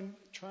it, trying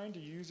to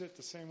use it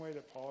the same way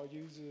that Paul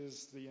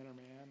uses the inner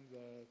man?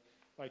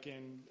 Like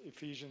in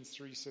Ephesians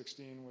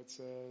 3:16, which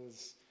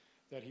says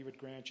that he would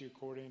grant you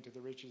according to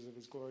the riches of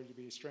his glory to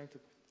be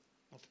strengthened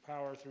with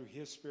power through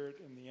his Spirit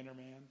in the inner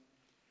man?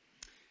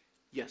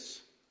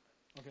 Yes.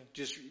 Okay.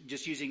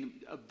 Just using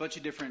a bunch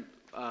of different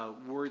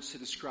words to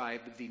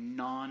describe the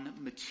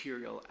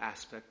non-material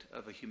aspect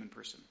of a human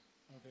person.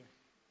 Okay.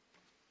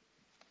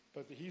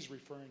 But he's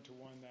referring to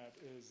one that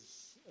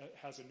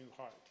has a new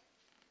heart.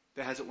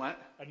 That has it what?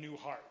 A new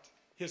heart.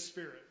 His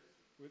Spirit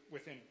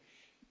within him.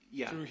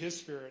 Yeah. Through his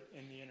Spirit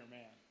in the inner man.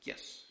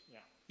 Yes. Yeah.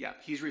 Yeah.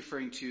 He's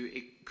referring to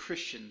a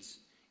Christian's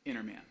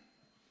inner man.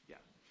 Yeah.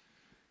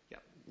 Yeah.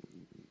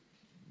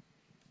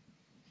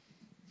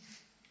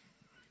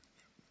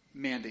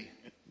 Mandy.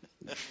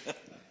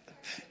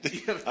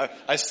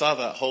 I saw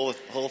that whole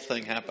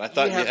thing happen. I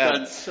thought You have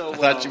done so I well,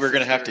 thought you were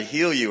going to have to sister.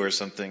 heal you or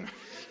something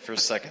for a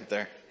second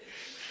there.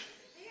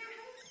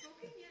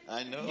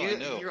 I know.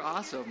 You're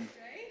awesome.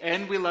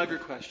 And we love your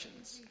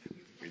questions.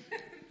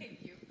 Thank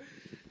you.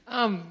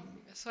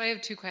 So I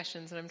have two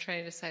questions, and I'm trying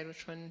to decide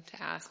which one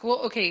to ask.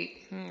 Well, okay.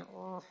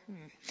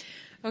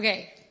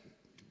 Okay.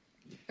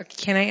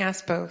 Can I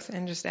ask both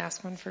and just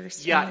ask one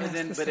first? Yeah, and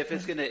then, but if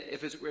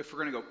we're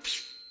gonna go,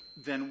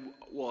 then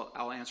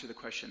I'll answer the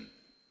question.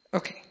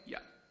 Okay. Yeah.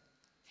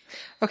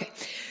 Okay.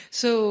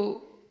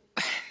 So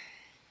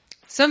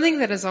something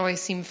that has always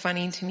seemed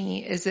funny to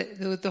me is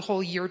that the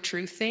whole "your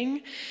truth"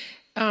 thing.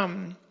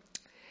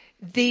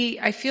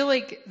 I feel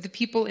like the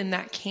people in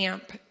that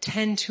camp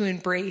tend to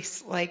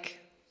embrace like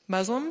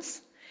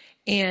Muslims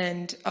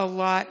and a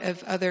lot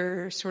of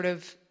other sort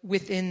of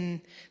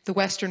within the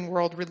Western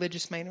world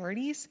religious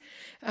minorities.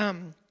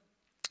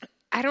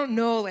 I don't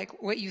know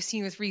like what you've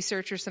seen with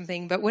research or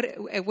something, but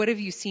what have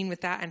you seen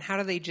with that, and how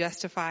do they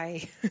justify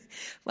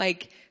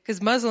like,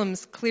 because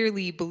Muslims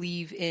clearly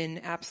believe in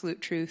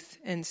absolute truth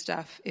and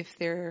stuff if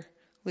they're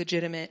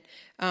legitimate,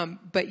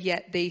 but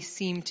yet they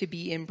seem to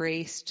be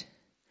embraced.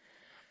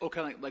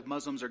 Okay, like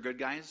Muslims are good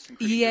guys and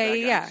Christians are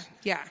bad guys?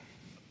 Yeah.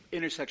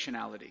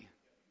 Intersectionality.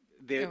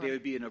 They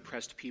would be an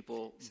oppressed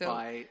people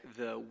by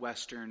the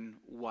Western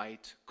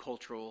white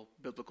cultural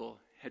biblical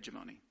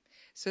hegemony.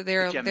 So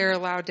they're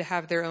allowed to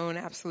have their own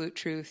absolute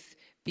truth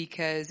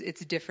because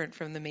it's different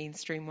from the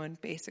mainstream one,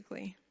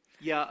 basically.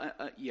 Yeah.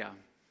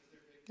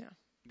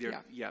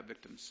 They're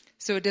victims.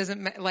 So it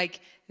doesn't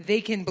like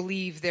they can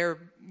believe they're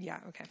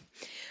okay.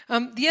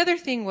 The other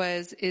thing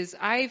is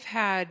I've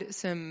had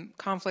some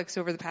conflicts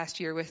over the past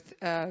year with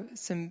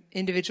some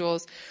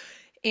individuals,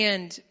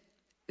 and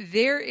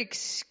their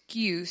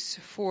excuse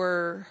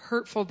for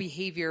hurtful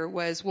behavior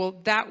was,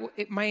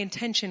 my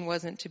intention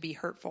wasn't to be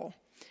hurtful,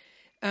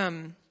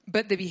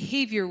 but the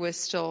behavior was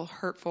still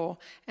hurtful.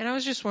 And I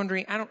was just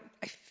wondering, I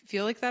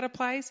feel like that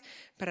applies,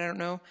 but I don't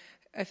know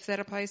if that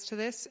applies to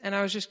this. And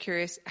I was just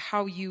curious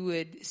how you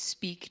would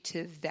speak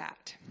to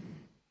that.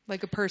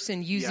 Like a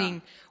person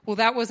using,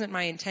 that wasn't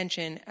my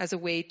intention, as a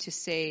way to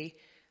say,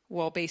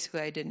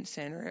 basically I didn't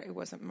sin, or it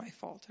wasn't my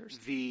fault or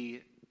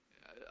something.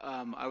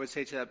 I would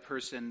say to that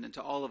person and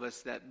to all of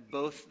us that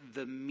both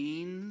the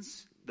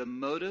means, the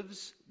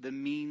motives, the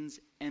means,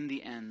 and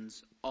the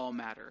ends all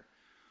matter.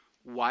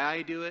 Why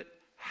I do it,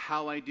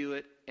 how I do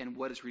it, and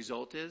what its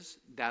result is,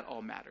 that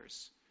all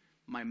matters.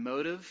 My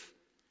motive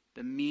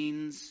the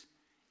means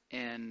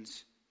and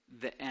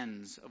the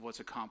ends of what's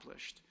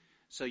accomplished.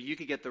 So you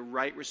could get the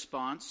right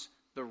response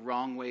the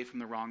wrong way from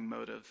the wrong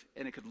motive,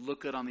 and it could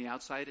look good on the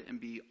outside and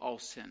be all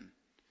sin.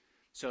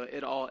 So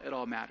it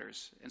all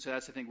matters. And so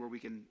that's the thing where we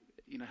can,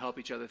 help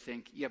each other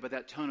think, yeah, but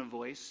that tone of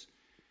voice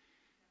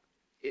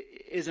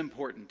is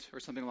important, or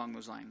something along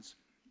those lines.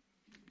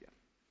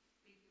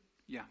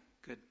 Yeah,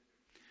 good.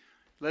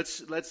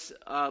 Let's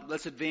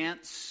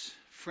advance,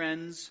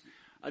 friends.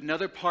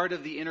 Another part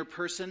of the inner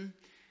person.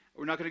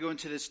 We're not going to go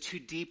into this too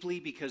deeply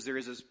because there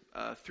is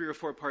a 3 or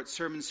 4 part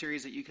sermon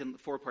series you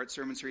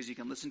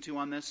can listen to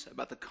on this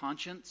about the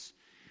conscience.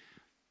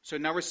 So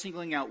now we're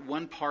singling out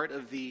one part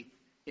of the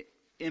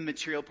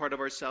immaterial part of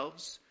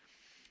ourselves.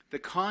 The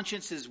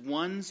conscience is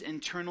one's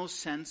internal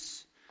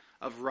sense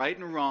of right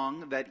and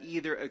wrong that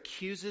either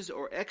accuses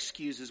or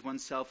excuses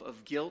oneself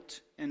of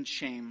guilt and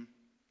shame,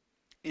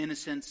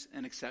 innocence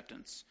and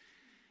acceptance.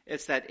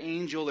 It's that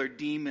angel or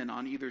demon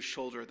on either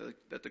shoulder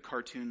that the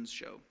cartoons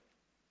show.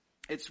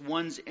 It's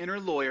one's inner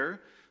lawyer,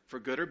 for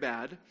good or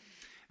bad.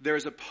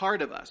 There's a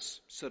part of us,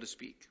 so to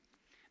speak,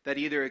 that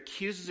either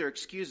accuses or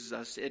excuses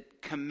us.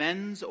 It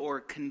commends or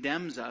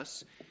condemns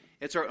us.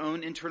 It's our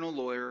own internal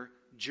lawyer,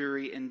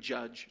 jury, and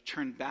judge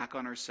turned back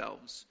on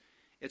ourselves.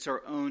 It's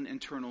our own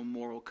internal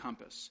moral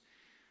compass.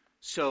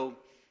 So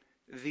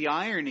the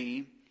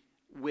irony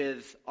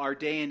with our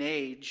day and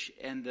age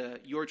and the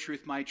your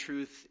truth, my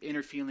truth,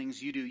 inner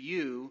feelings, you do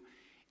you,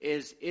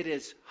 is it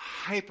is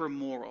hyper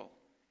moral.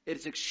 It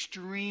is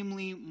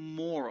extremely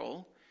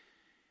moral,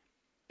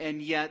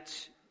 and yet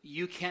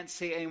you can't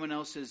say anyone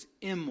else is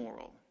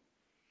immoral.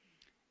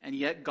 And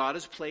yet God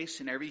has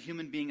placed in every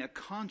human being a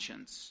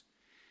conscience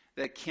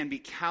that can be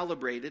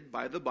calibrated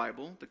by the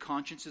Bible. The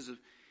conscience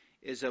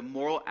is a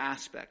moral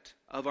aspect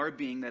of our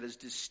being that is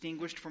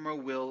distinguished from our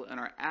will and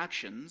our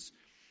actions.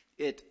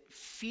 It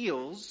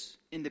feels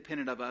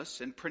independent of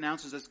us and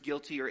pronounces us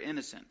guilty or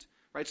innocent.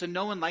 Right? So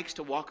no one likes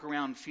to walk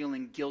around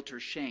feeling guilt or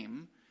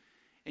shame.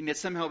 And yet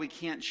somehow we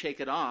can't shake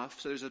it off.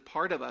 So there's a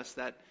part of us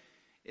that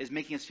is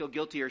making us feel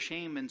guilty or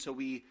shame, and so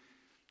we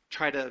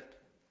try to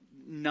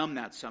numb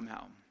that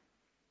somehow.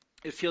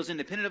 It feels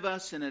independent of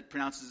us, and it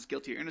pronounces us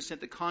guilty or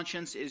innocent. The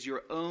conscience is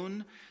your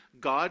own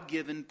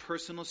God-given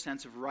personal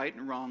sense of right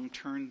and wrong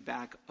turned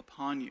back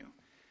upon you.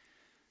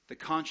 The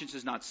conscience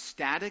is not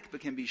static,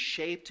 but can be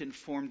shaped and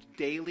formed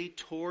daily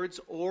towards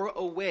or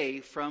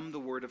away from the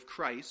Word of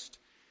Christ.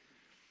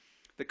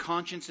 The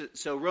conscience,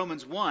 so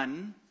Romans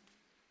 1,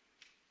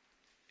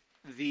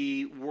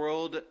 the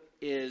world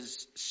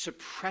is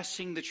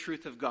suppressing the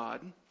truth of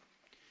God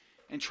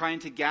and trying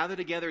to gather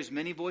together as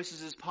many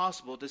voices as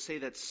possible to say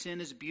that sin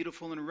is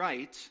beautiful and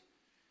right,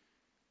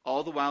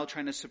 all the while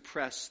trying to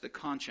suppress the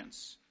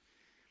conscience.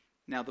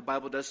 Now, the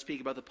Bible does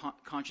speak about the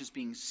conscience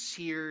being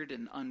seared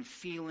and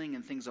unfeeling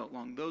and things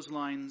along those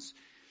lines.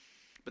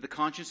 But the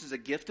conscience is a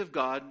gift of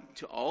God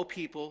to all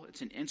people.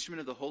 It's an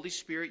instrument of the Holy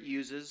Spirit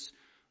uses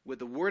with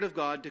the Word of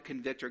God to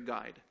convict or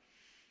guide,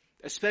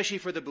 especially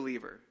for the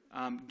believer.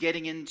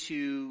 Getting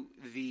into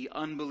the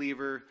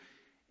unbeliever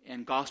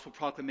and gospel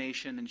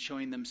proclamation and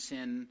showing them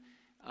sin,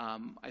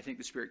 I think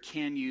the Spirit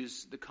can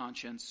use the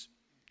conscience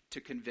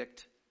to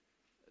convict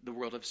the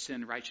world of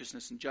sin,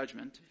 righteousness, and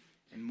judgment,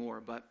 and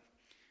more. But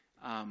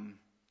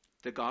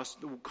the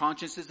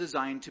conscience is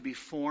designed to be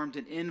formed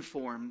and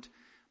informed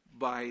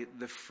by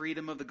the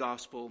freedom of the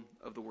gospel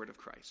of the Word of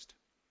Christ.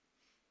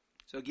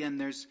 So again,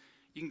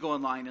 you can go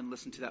online and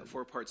listen to that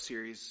 4-part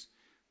series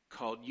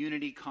called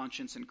Unity,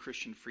 Conscience, and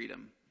Christian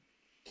Freedom.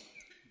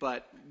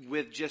 But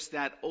with just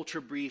that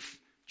ultra brief,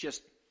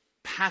 just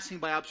passing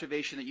by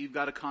observation that you've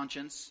got a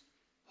conscience,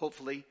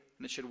 hopefully,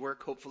 and it should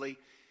work, hopefully,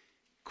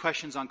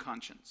 questions on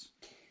conscience.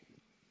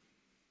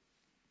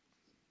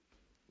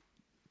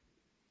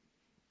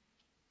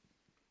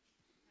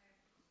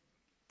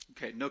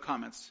 Okay, no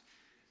comments.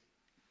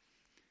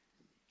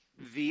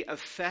 The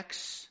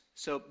effects,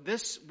 so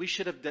this, we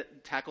should have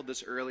tackled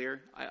this earlier,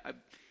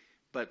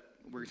 but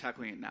we're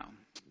tackling it now.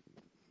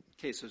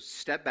 Okay, so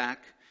step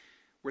back.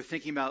 We're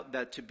thinking about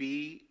that to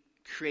be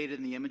created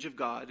in the image of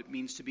God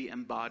means to be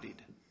embodied.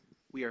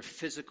 We are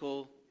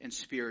physical and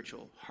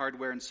spiritual,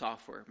 hardware and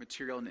software,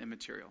 material and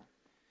immaterial.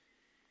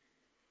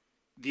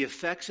 The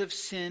effects of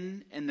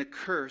sin and the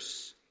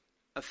curse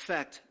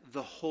affect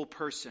the whole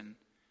person,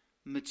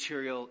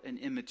 material and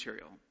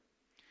immaterial.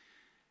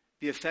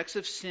 The effects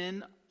of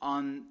sin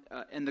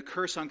and the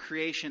curse on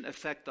creation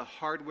affect the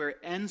hardware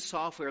and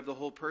software of the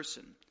whole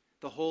person,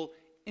 the whole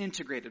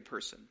integrated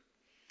person.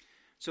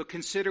 So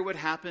consider what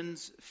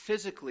happens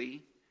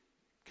physically.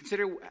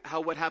 Consider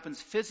how what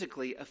happens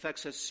physically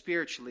affects us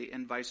spiritually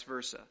and vice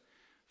versa.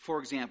 For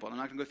example, I'm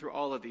not going to go through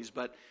all of these,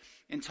 but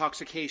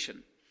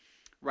intoxication,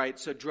 right?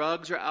 So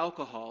drugs or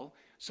alcohol,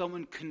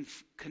 someone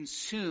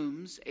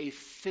consumes a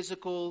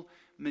physical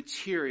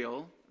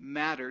material,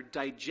 matter,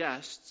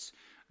 digests,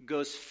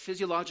 goes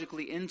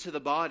physiologically into the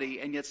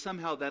body, and yet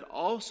somehow that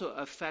also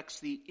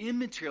affects the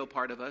immaterial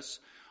part of us,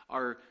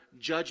 our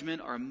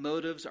judgment, our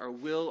motives, our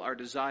will, our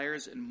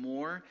desires, and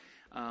more.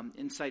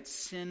 Incites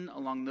sin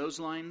along those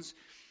lines.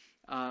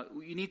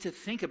 you need to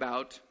think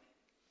about,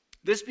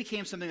 this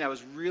became something that I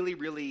was really,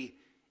 really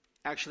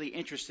actually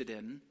interested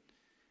in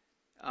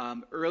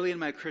early in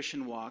my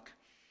Christian walk.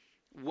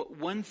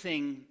 One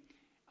thing,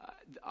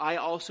 I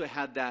also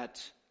had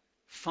that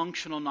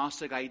functional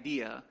Gnostic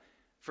idea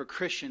for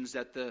Christians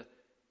that the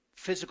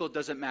physical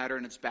doesn't matter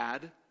and it's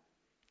bad,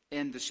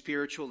 and the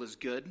spiritual is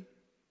good.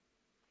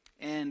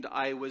 And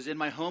I was in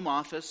my home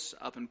office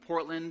up in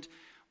Portland,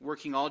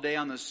 working all day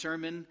on the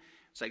sermon.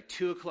 It's like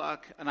 2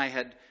 o'clock, and I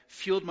had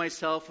fueled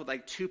myself with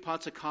like 2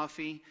 pots of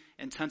coffee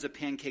and tons of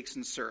pancakes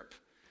and syrup.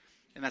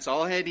 And that's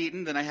all I had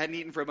eaten. Then I hadn't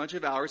eaten for a bunch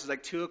of hours. It's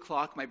like 2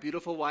 o'clock. My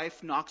beautiful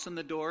wife knocks on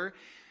the door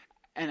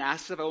and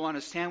asks if I want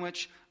a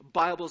sandwich.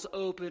 Bible's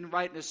open,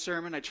 writing a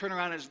sermon. I turn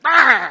around and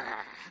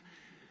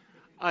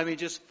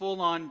it's, just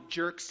full-on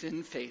jerk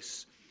sin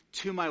face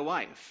to my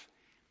wife.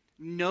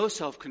 No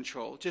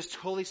self-control, just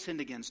totally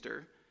sinned against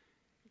her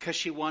because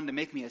she wanted to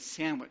make me a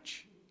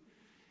sandwich.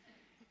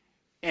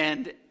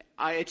 And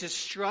it just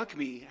struck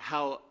me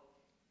how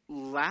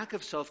lack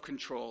of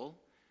self-control,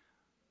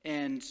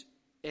 and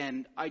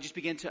I just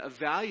began to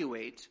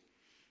evaluate.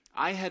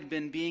 I had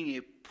been being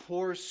a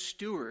poor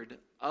steward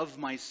of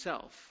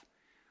myself.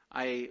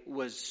 I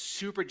was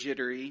super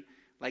jittery,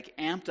 like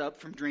amped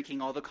up from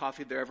drinking all the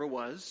coffee there ever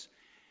was.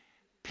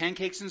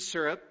 Pancakes and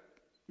syrup,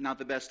 not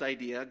the best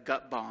idea,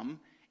 gut bomb.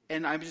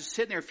 And I was just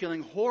sitting there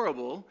feeling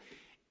horrible,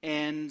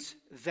 and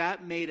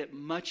that made it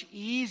much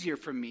easier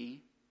for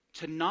me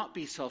to not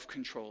be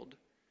self-controlled,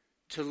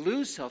 to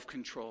lose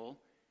self-control,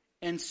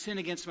 and sin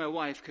against my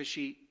wife because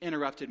she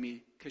interrupted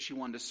me because she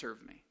wanted to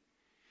serve me.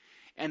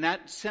 And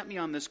that sent me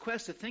on this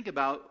quest to think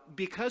about,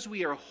 because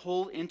we are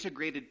whole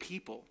integrated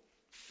people,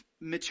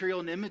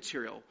 material and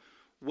immaterial,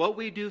 what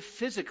we do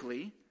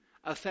physically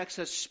affects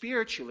us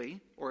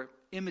spiritually or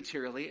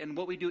immaterially, and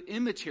what we do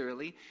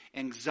immaterially,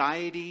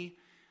 anxiety,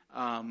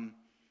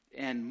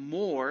 and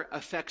more,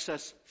 affects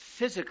us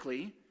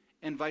physically,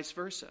 and vice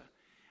versa.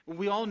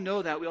 We all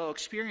know that, we all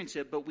experience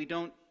it, but we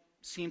don't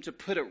seem to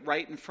put it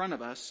right in front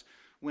of us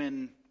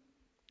when,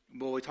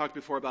 we talked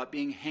before about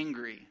being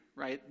hangry,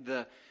 right?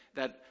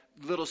 That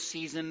little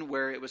season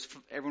where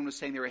everyone was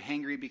saying they were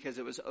hangry because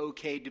it was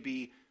okay to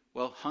be,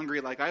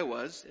 hungry like I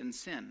was in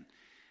sin.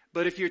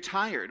 But if you're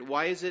tired,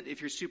 why is it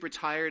if you're super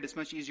tired, it's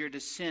much easier to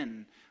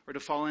sin or to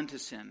fall into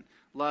sin?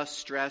 Lust,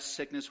 stress,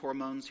 sickness,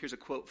 hormones. Here's a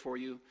quote for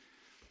you.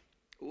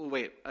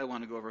 Wait, I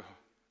want to go over.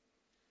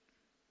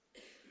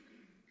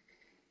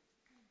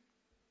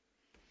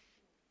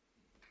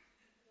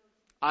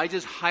 I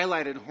just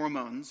highlighted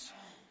hormones.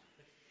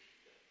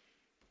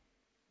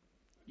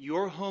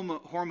 Your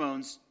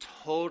hormones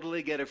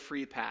totally get a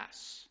free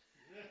pass.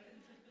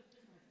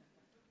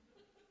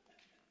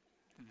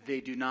 They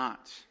do not.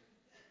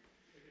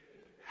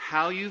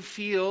 How you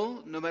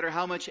feel, no matter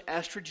how much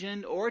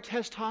estrogen or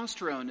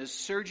testosterone is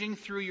surging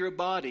through your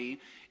body,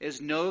 is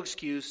no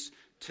excuse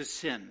to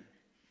sin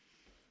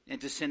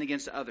and to sin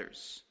against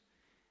others.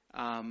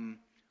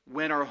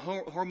 When our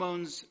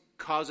hormones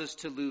cause us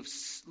to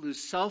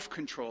lose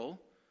self-control,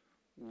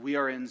 we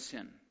are in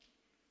sin.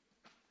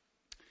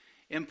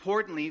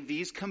 Importantly,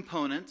 these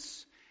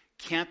components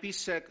can't be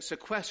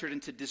sequestered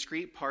into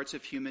discrete parts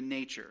of human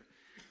nature,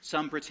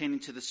 some pertaining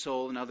to the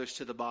soul and others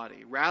to the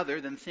body. Rather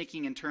than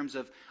thinking in terms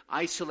of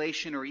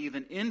isolation or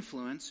even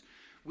influence,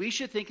 we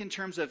should think in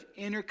terms of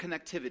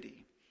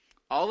interconnectivity.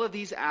 All of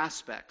these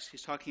aspects,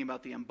 he's talking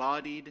about the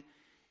embodied,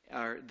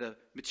 the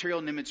material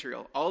and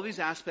immaterial, all of these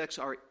aspects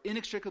are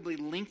inextricably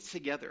linked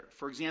together.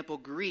 For example,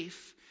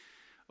 grief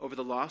over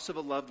the loss of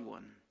a loved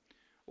one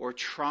or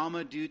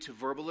trauma due to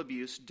verbal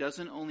abuse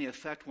doesn't only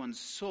affect one's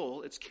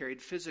soul, it's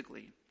carried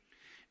physically.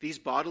 These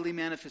bodily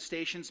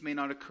manifestations may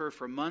not occur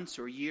for months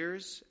or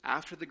years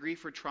after the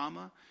grief or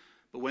trauma,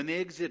 but when they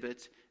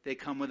exhibit, they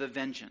come with a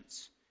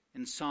vengeance.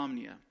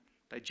 Insomnia,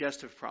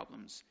 digestive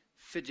problems,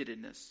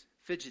 fidgetedness,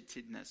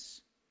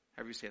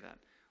 however you say that,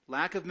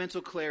 lack of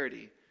mental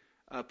clarity,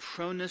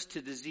 proneness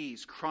to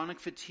disease, chronic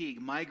fatigue,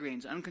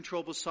 migraines,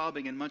 uncontrollable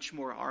sobbing, and much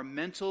more are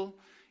mental,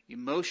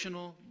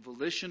 emotional,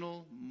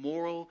 volitional,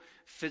 moral,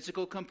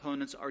 physical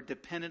components are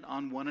dependent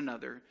on one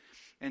another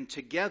and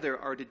together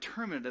are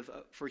determinative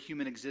for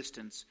human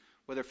existence,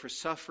 whether for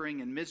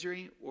suffering and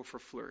misery or for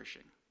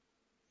flourishing.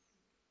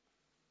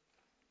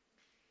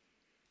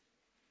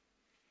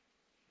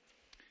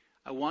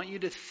 I want you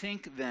to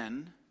think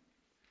then,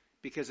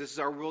 because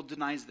our world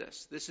denies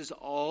this. This is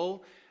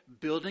all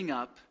building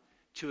up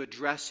to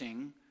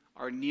addressing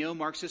our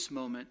neo-Marxist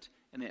moment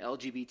and the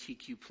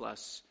LGBTQ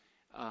plus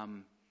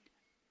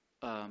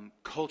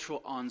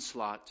cultural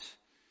onslaught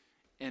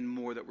and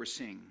more that we're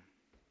seeing.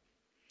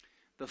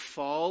 The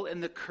fall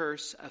and the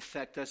curse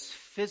affect us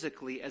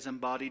physically as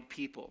embodied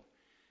people.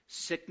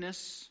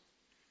 Sickness,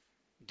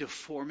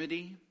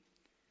 deformity,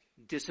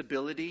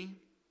 disability,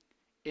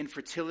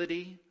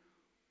 infertility,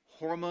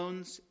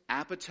 hormones,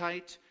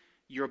 appetite,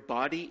 your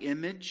body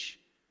image,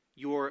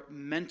 your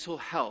mental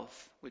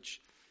health, which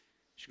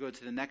should go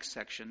to the next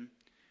section.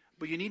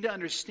 But you need to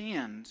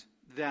understand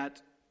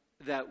that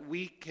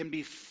we can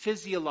be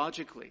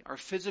physiologically, our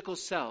physical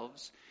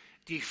selves,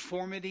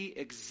 Deformity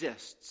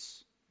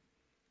exists,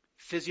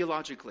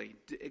 physiologically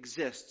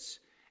exists,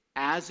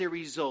 as a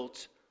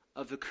result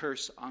of the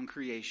curse on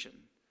creation.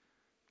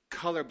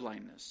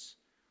 Colorblindness,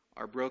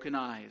 our broken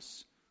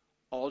eyes,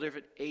 all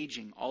different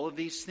aging, all of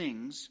these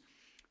things,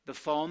 the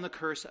fall and the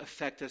curse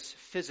affect us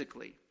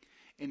physically.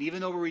 And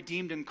even though we're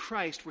redeemed in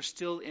Christ,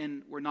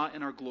 we're not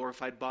in our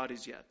glorified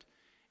bodies yet.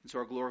 And so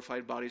our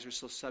glorified bodies are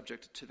still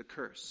subject to the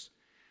curse.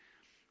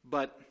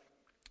 But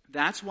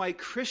that's why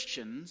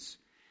Christians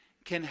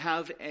can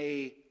have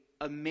a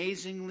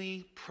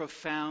amazingly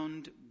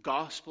profound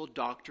gospel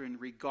doctrine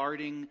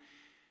regarding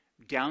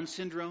Down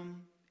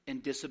syndrome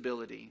and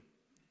disability,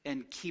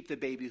 and keep the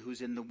baby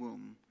who's in the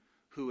womb,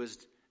 who is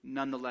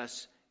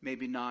nonetheless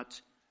maybe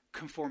not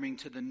conforming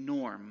to the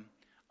norm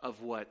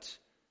of what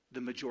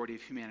the majority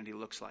of humanity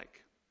looks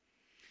like.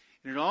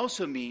 And it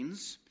also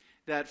means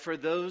that for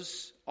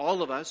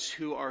all of us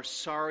who are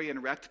sorry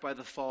and wrecked by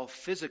the fall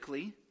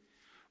physically,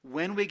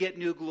 when we get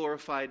new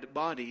glorified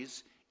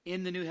bodies,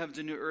 in the new heavens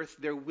and new earth,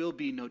 there will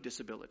be no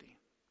disability.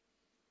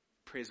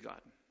 Praise God.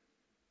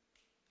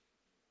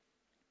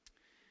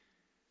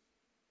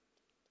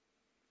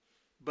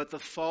 But the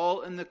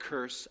fall and the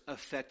curse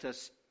affect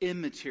us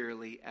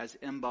immaterially as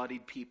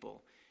embodied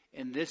people.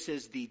 And this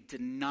is the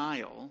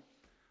denial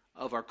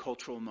of our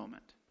cultural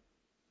moment.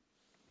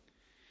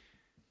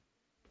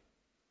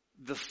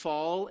 The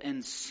fall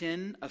and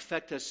sin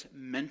affect us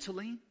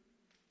mentally,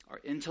 our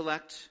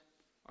intellect,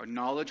 our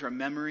knowledge, our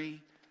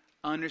memory,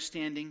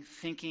 understanding,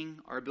 thinking,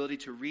 our ability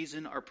to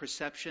reason, our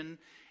perception,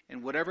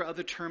 and whatever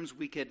other terms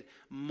we could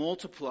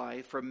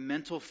multiply for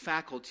mental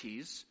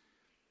faculties,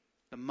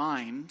 the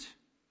mind,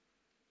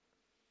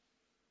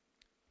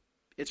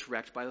 it's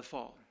wrecked by the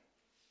fall.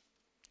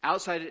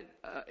 Outside,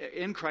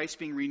 in Christ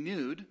being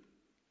renewed.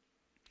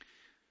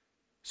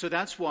 So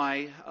that's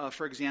why,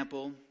 for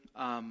example,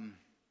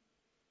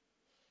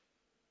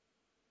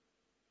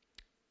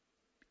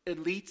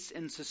 elites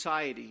in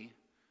society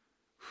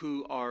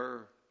who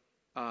are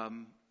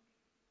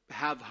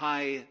have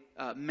high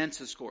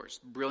Mensa scores,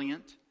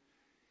 brilliant,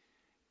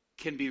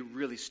 can be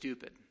really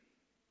stupid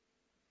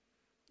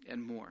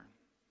and more.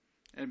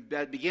 And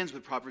that begins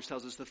with Proverbs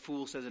tells us the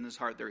fool says in his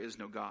heart there is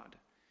no God.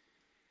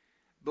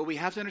 But we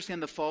have to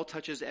understand the fall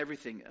touches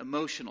everything.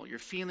 Emotional, your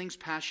feelings,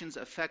 passions,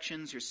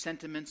 affections, your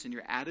sentiments, and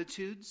your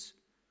attitudes.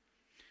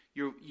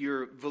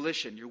 Your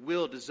volition, your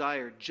will,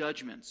 desire,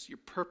 judgments, your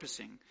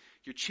purposing,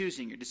 your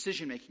choosing, your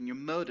decision making, your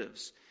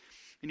motives,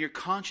 and your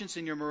conscience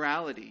and your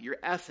morality, your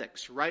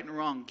ethics, right and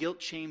wrong,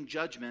 guilt, shame,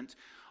 judgment.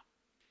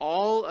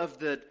 All of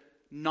the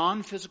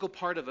non-physical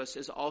part of us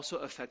is also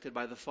affected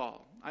by the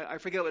fall. I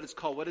forget what it's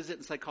called. What is it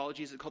in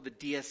psychology? Is it called the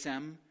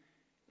DSM?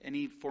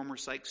 Any former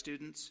psych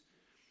students?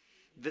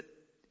 The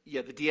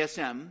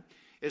DSM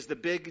is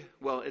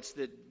it's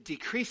the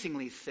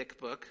decreasingly thick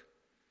book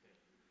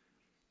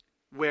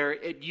where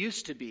it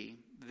used to be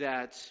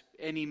that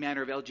any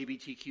manner of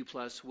LGBTQ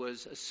plus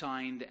was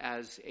assigned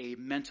as a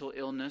mental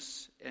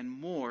illness and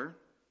more.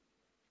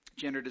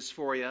 Gender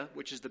dysphoria,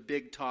 which is the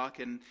big talk,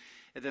 and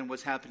then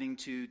what's happening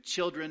to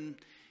children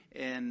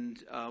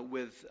and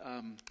with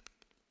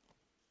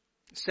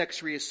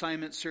sex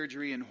reassignment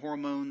surgery and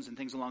hormones and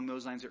things along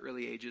those lines at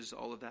early ages,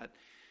 all of that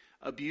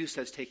abuse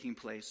that's taking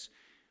place.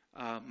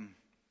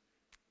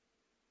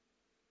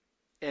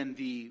 And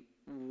the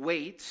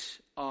weight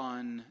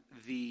on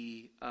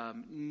the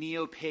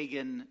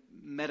neo-pagan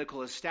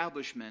medical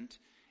establishment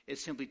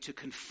is simply to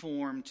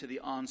conform to the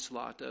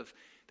onslaught of,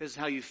 this is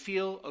how you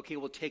feel, okay,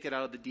 we'll take it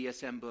out of the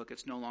DSM book.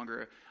 It's no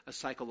longer a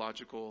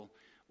psychological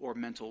or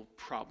mental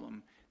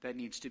problem that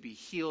needs to be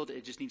healed.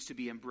 It just needs to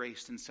be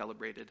embraced and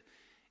celebrated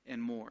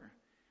and more.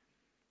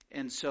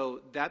 And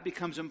so that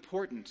becomes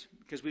important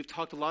because we've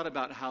talked a lot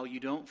about how you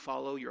don't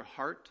follow your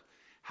heart,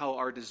 how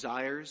our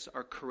desires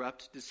are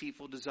corrupt,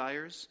 deceitful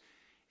desires.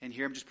 And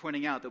here I'm just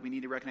pointing out that we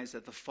need to recognize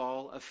that the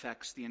fall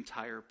affects the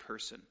entire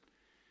person.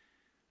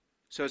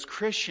 So as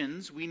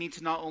Christians, we need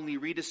to not only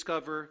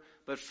rediscover,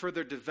 but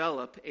further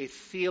develop a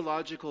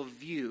theological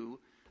view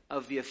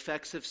of the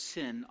effects of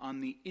sin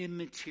on the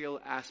immaterial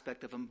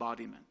aspect of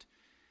embodiment.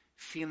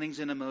 Feelings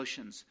and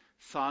emotions,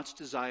 thoughts,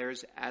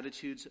 desires,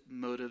 attitudes,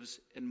 motives,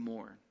 and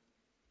more.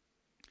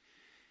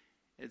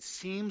 It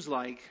seems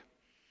like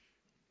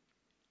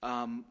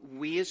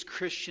we as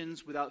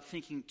Christians, without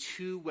thinking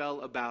too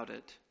well about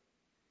it,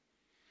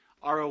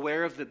 are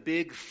aware of the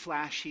big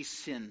flashy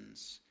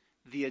sins,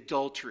 the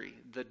adultery,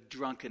 the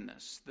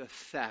drunkenness, the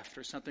theft,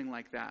 or something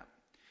like that.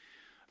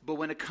 But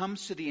when it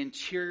comes to the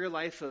interior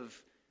life of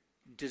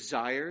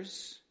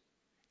desires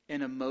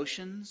and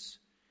emotions,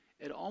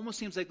 it almost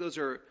seems like those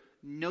are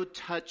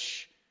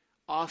no-touch,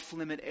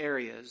 off-limit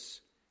areas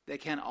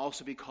that can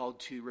also be called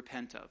to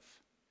repent of.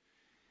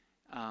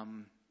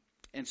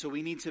 And so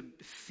we need to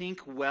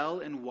think well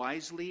and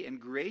wisely and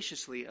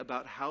graciously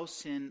about how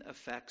sin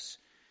affects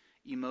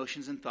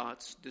emotions and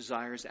thoughts,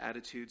 desires,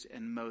 attitudes,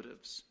 and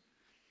motives.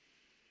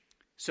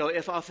 So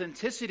if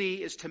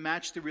authenticity is to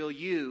match the real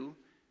you,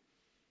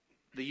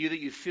 the you that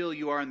you feel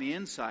you are on the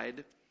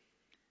inside,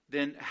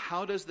 then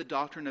how does the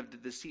doctrine of the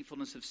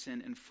deceitfulness of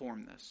sin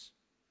inform this?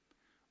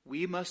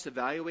 We must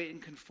evaluate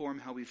and conform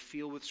how we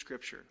feel with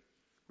Scripture.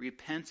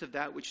 Repent of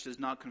that which does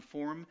not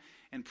conform,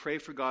 and pray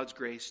for God's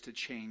grace to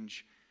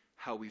change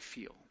how we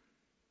feel.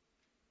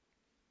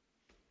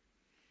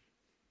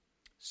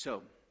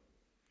 So,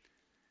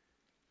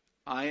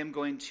 I am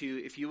going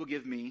to, if you will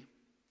give me,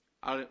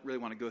 I don't really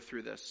want to go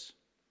through this.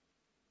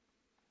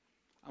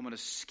 I'm going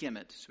to skim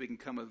it so we can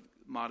come with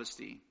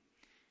modesty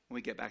when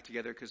we get back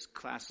together because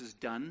class is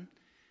done.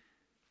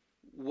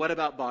 What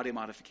about body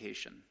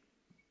modification?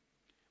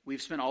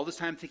 We've spent all this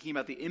time thinking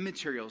about the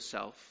immaterial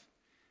self.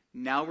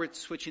 Now we're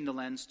switching the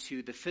lens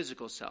to the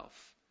physical self.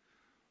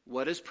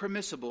 What is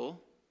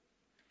permissible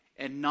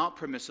and not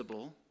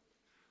permissible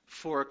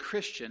for a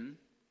Christian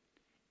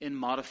in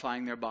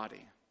modifying their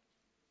body?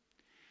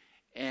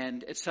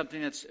 And it's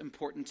something that's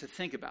important to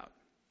think about.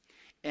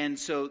 And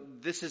so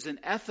this is an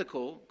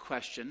ethical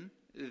question.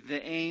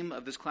 The aim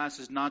of this class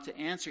is not to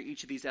answer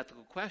each of these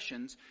ethical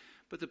questions,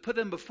 but to put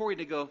them before you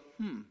to go,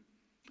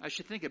 I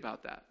should think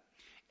about that.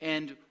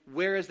 And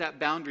where is that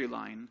boundary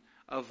line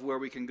of where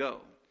we can go?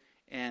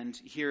 And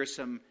here are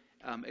some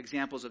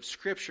examples of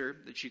Scripture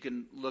that you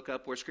can look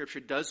up where Scripture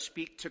does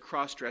speak to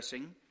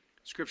cross-dressing.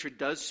 Scripture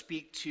does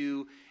speak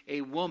to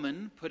a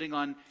woman putting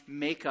on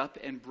makeup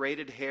and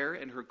braided hair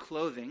and her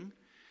clothing.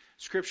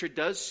 Scripture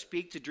does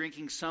speak to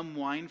drinking some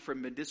wine for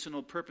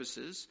medicinal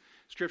purposes.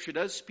 Scripture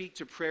does speak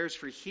to prayers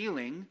for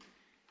healing.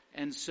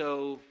 And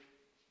so,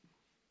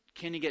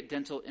 can you get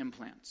dental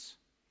implants?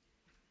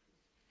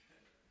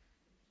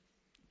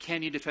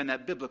 Can you defend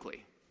that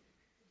biblically?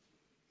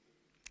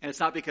 And it's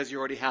not because you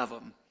already have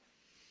them.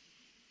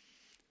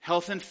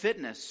 Health and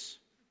fitness.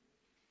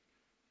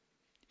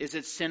 Is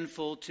it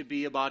sinful to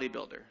be a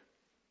bodybuilder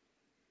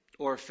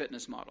or a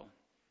fitness model?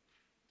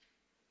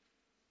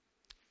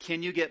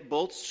 Can you get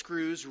bolts,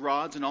 screws,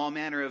 rods, and all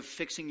manner of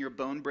fixing your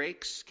bone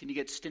breaks? Can you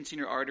get stents in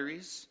your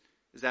arteries?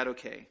 Is that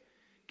okay?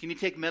 Can you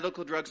take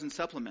medical drugs and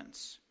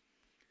supplements?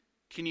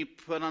 Can you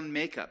put on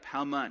makeup?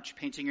 How much?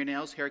 Painting your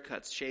nails,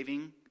 haircuts,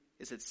 shaving?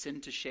 Is it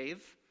sin to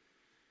shave?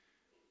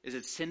 Is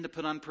it sin to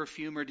put on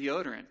perfume or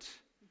deodorant?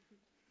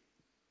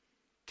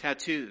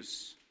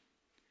 Tattoos?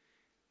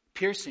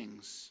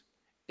 Piercings?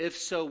 If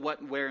so,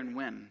 what, where, and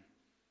when?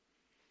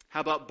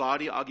 How about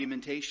body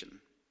augmentation?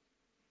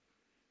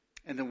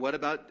 And then what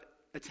about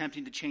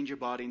attempting to change your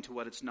body into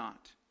what it's not?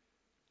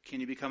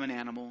 Can you become an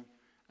animal,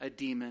 a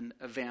demon,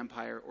 a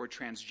vampire, or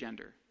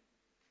transgender?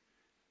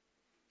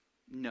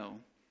 No,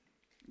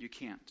 you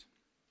can't.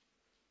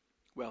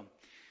 Well,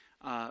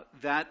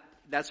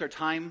 that's our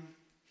time.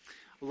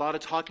 A lot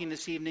of talking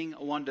this evening.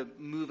 I wanted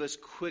to move us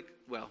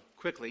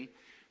quickly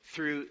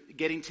through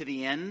getting to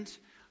the end.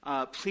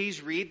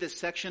 Please read this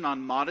section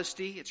on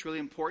modesty. It's really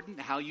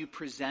important how you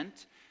present,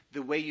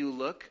 the way you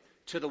look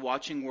to the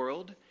watching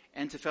world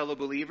and to fellow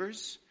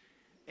believers.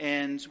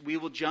 And we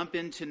will jump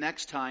into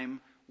next time,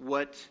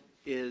 what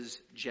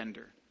is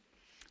gender?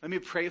 Let me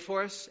pray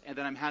for us, and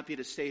then I'm happy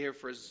to stay here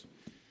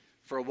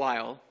for a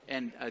while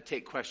and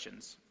take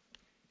questions.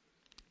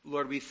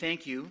 Lord, we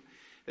thank you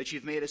that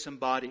you've made us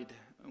embodied.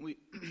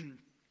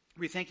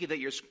 We thank you that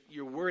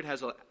your word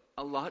has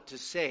a lot to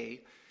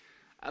say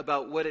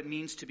about what it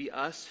means to be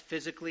us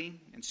physically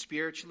and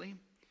spiritually.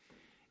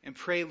 And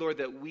pray, Lord,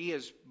 that we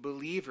as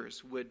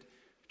believers would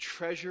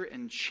treasure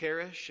and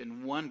cherish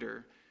and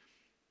wonder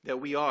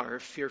that we are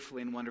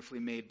fearfully and wonderfully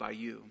made by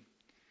you.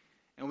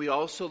 And we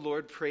also,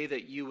 Lord, pray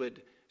that you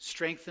would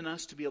strengthen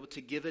us to be able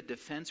to give a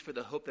defense for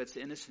the hope that's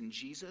in us in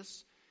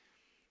Jesus,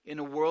 in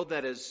a world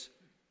that is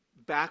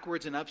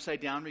backwards and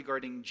upside down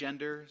regarding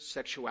gender,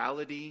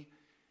 sexuality,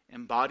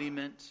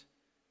 embodiment,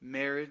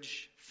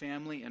 marriage,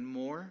 family, and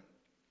more.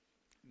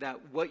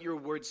 That what your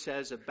word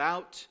says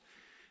about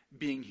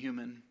being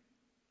human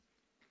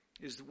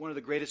is one of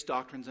the greatest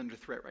doctrines under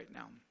threat right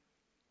now.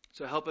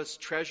 So help us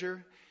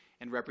treasure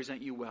and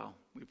represent you well.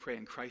 We pray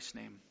in Christ's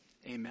name.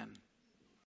 Amen.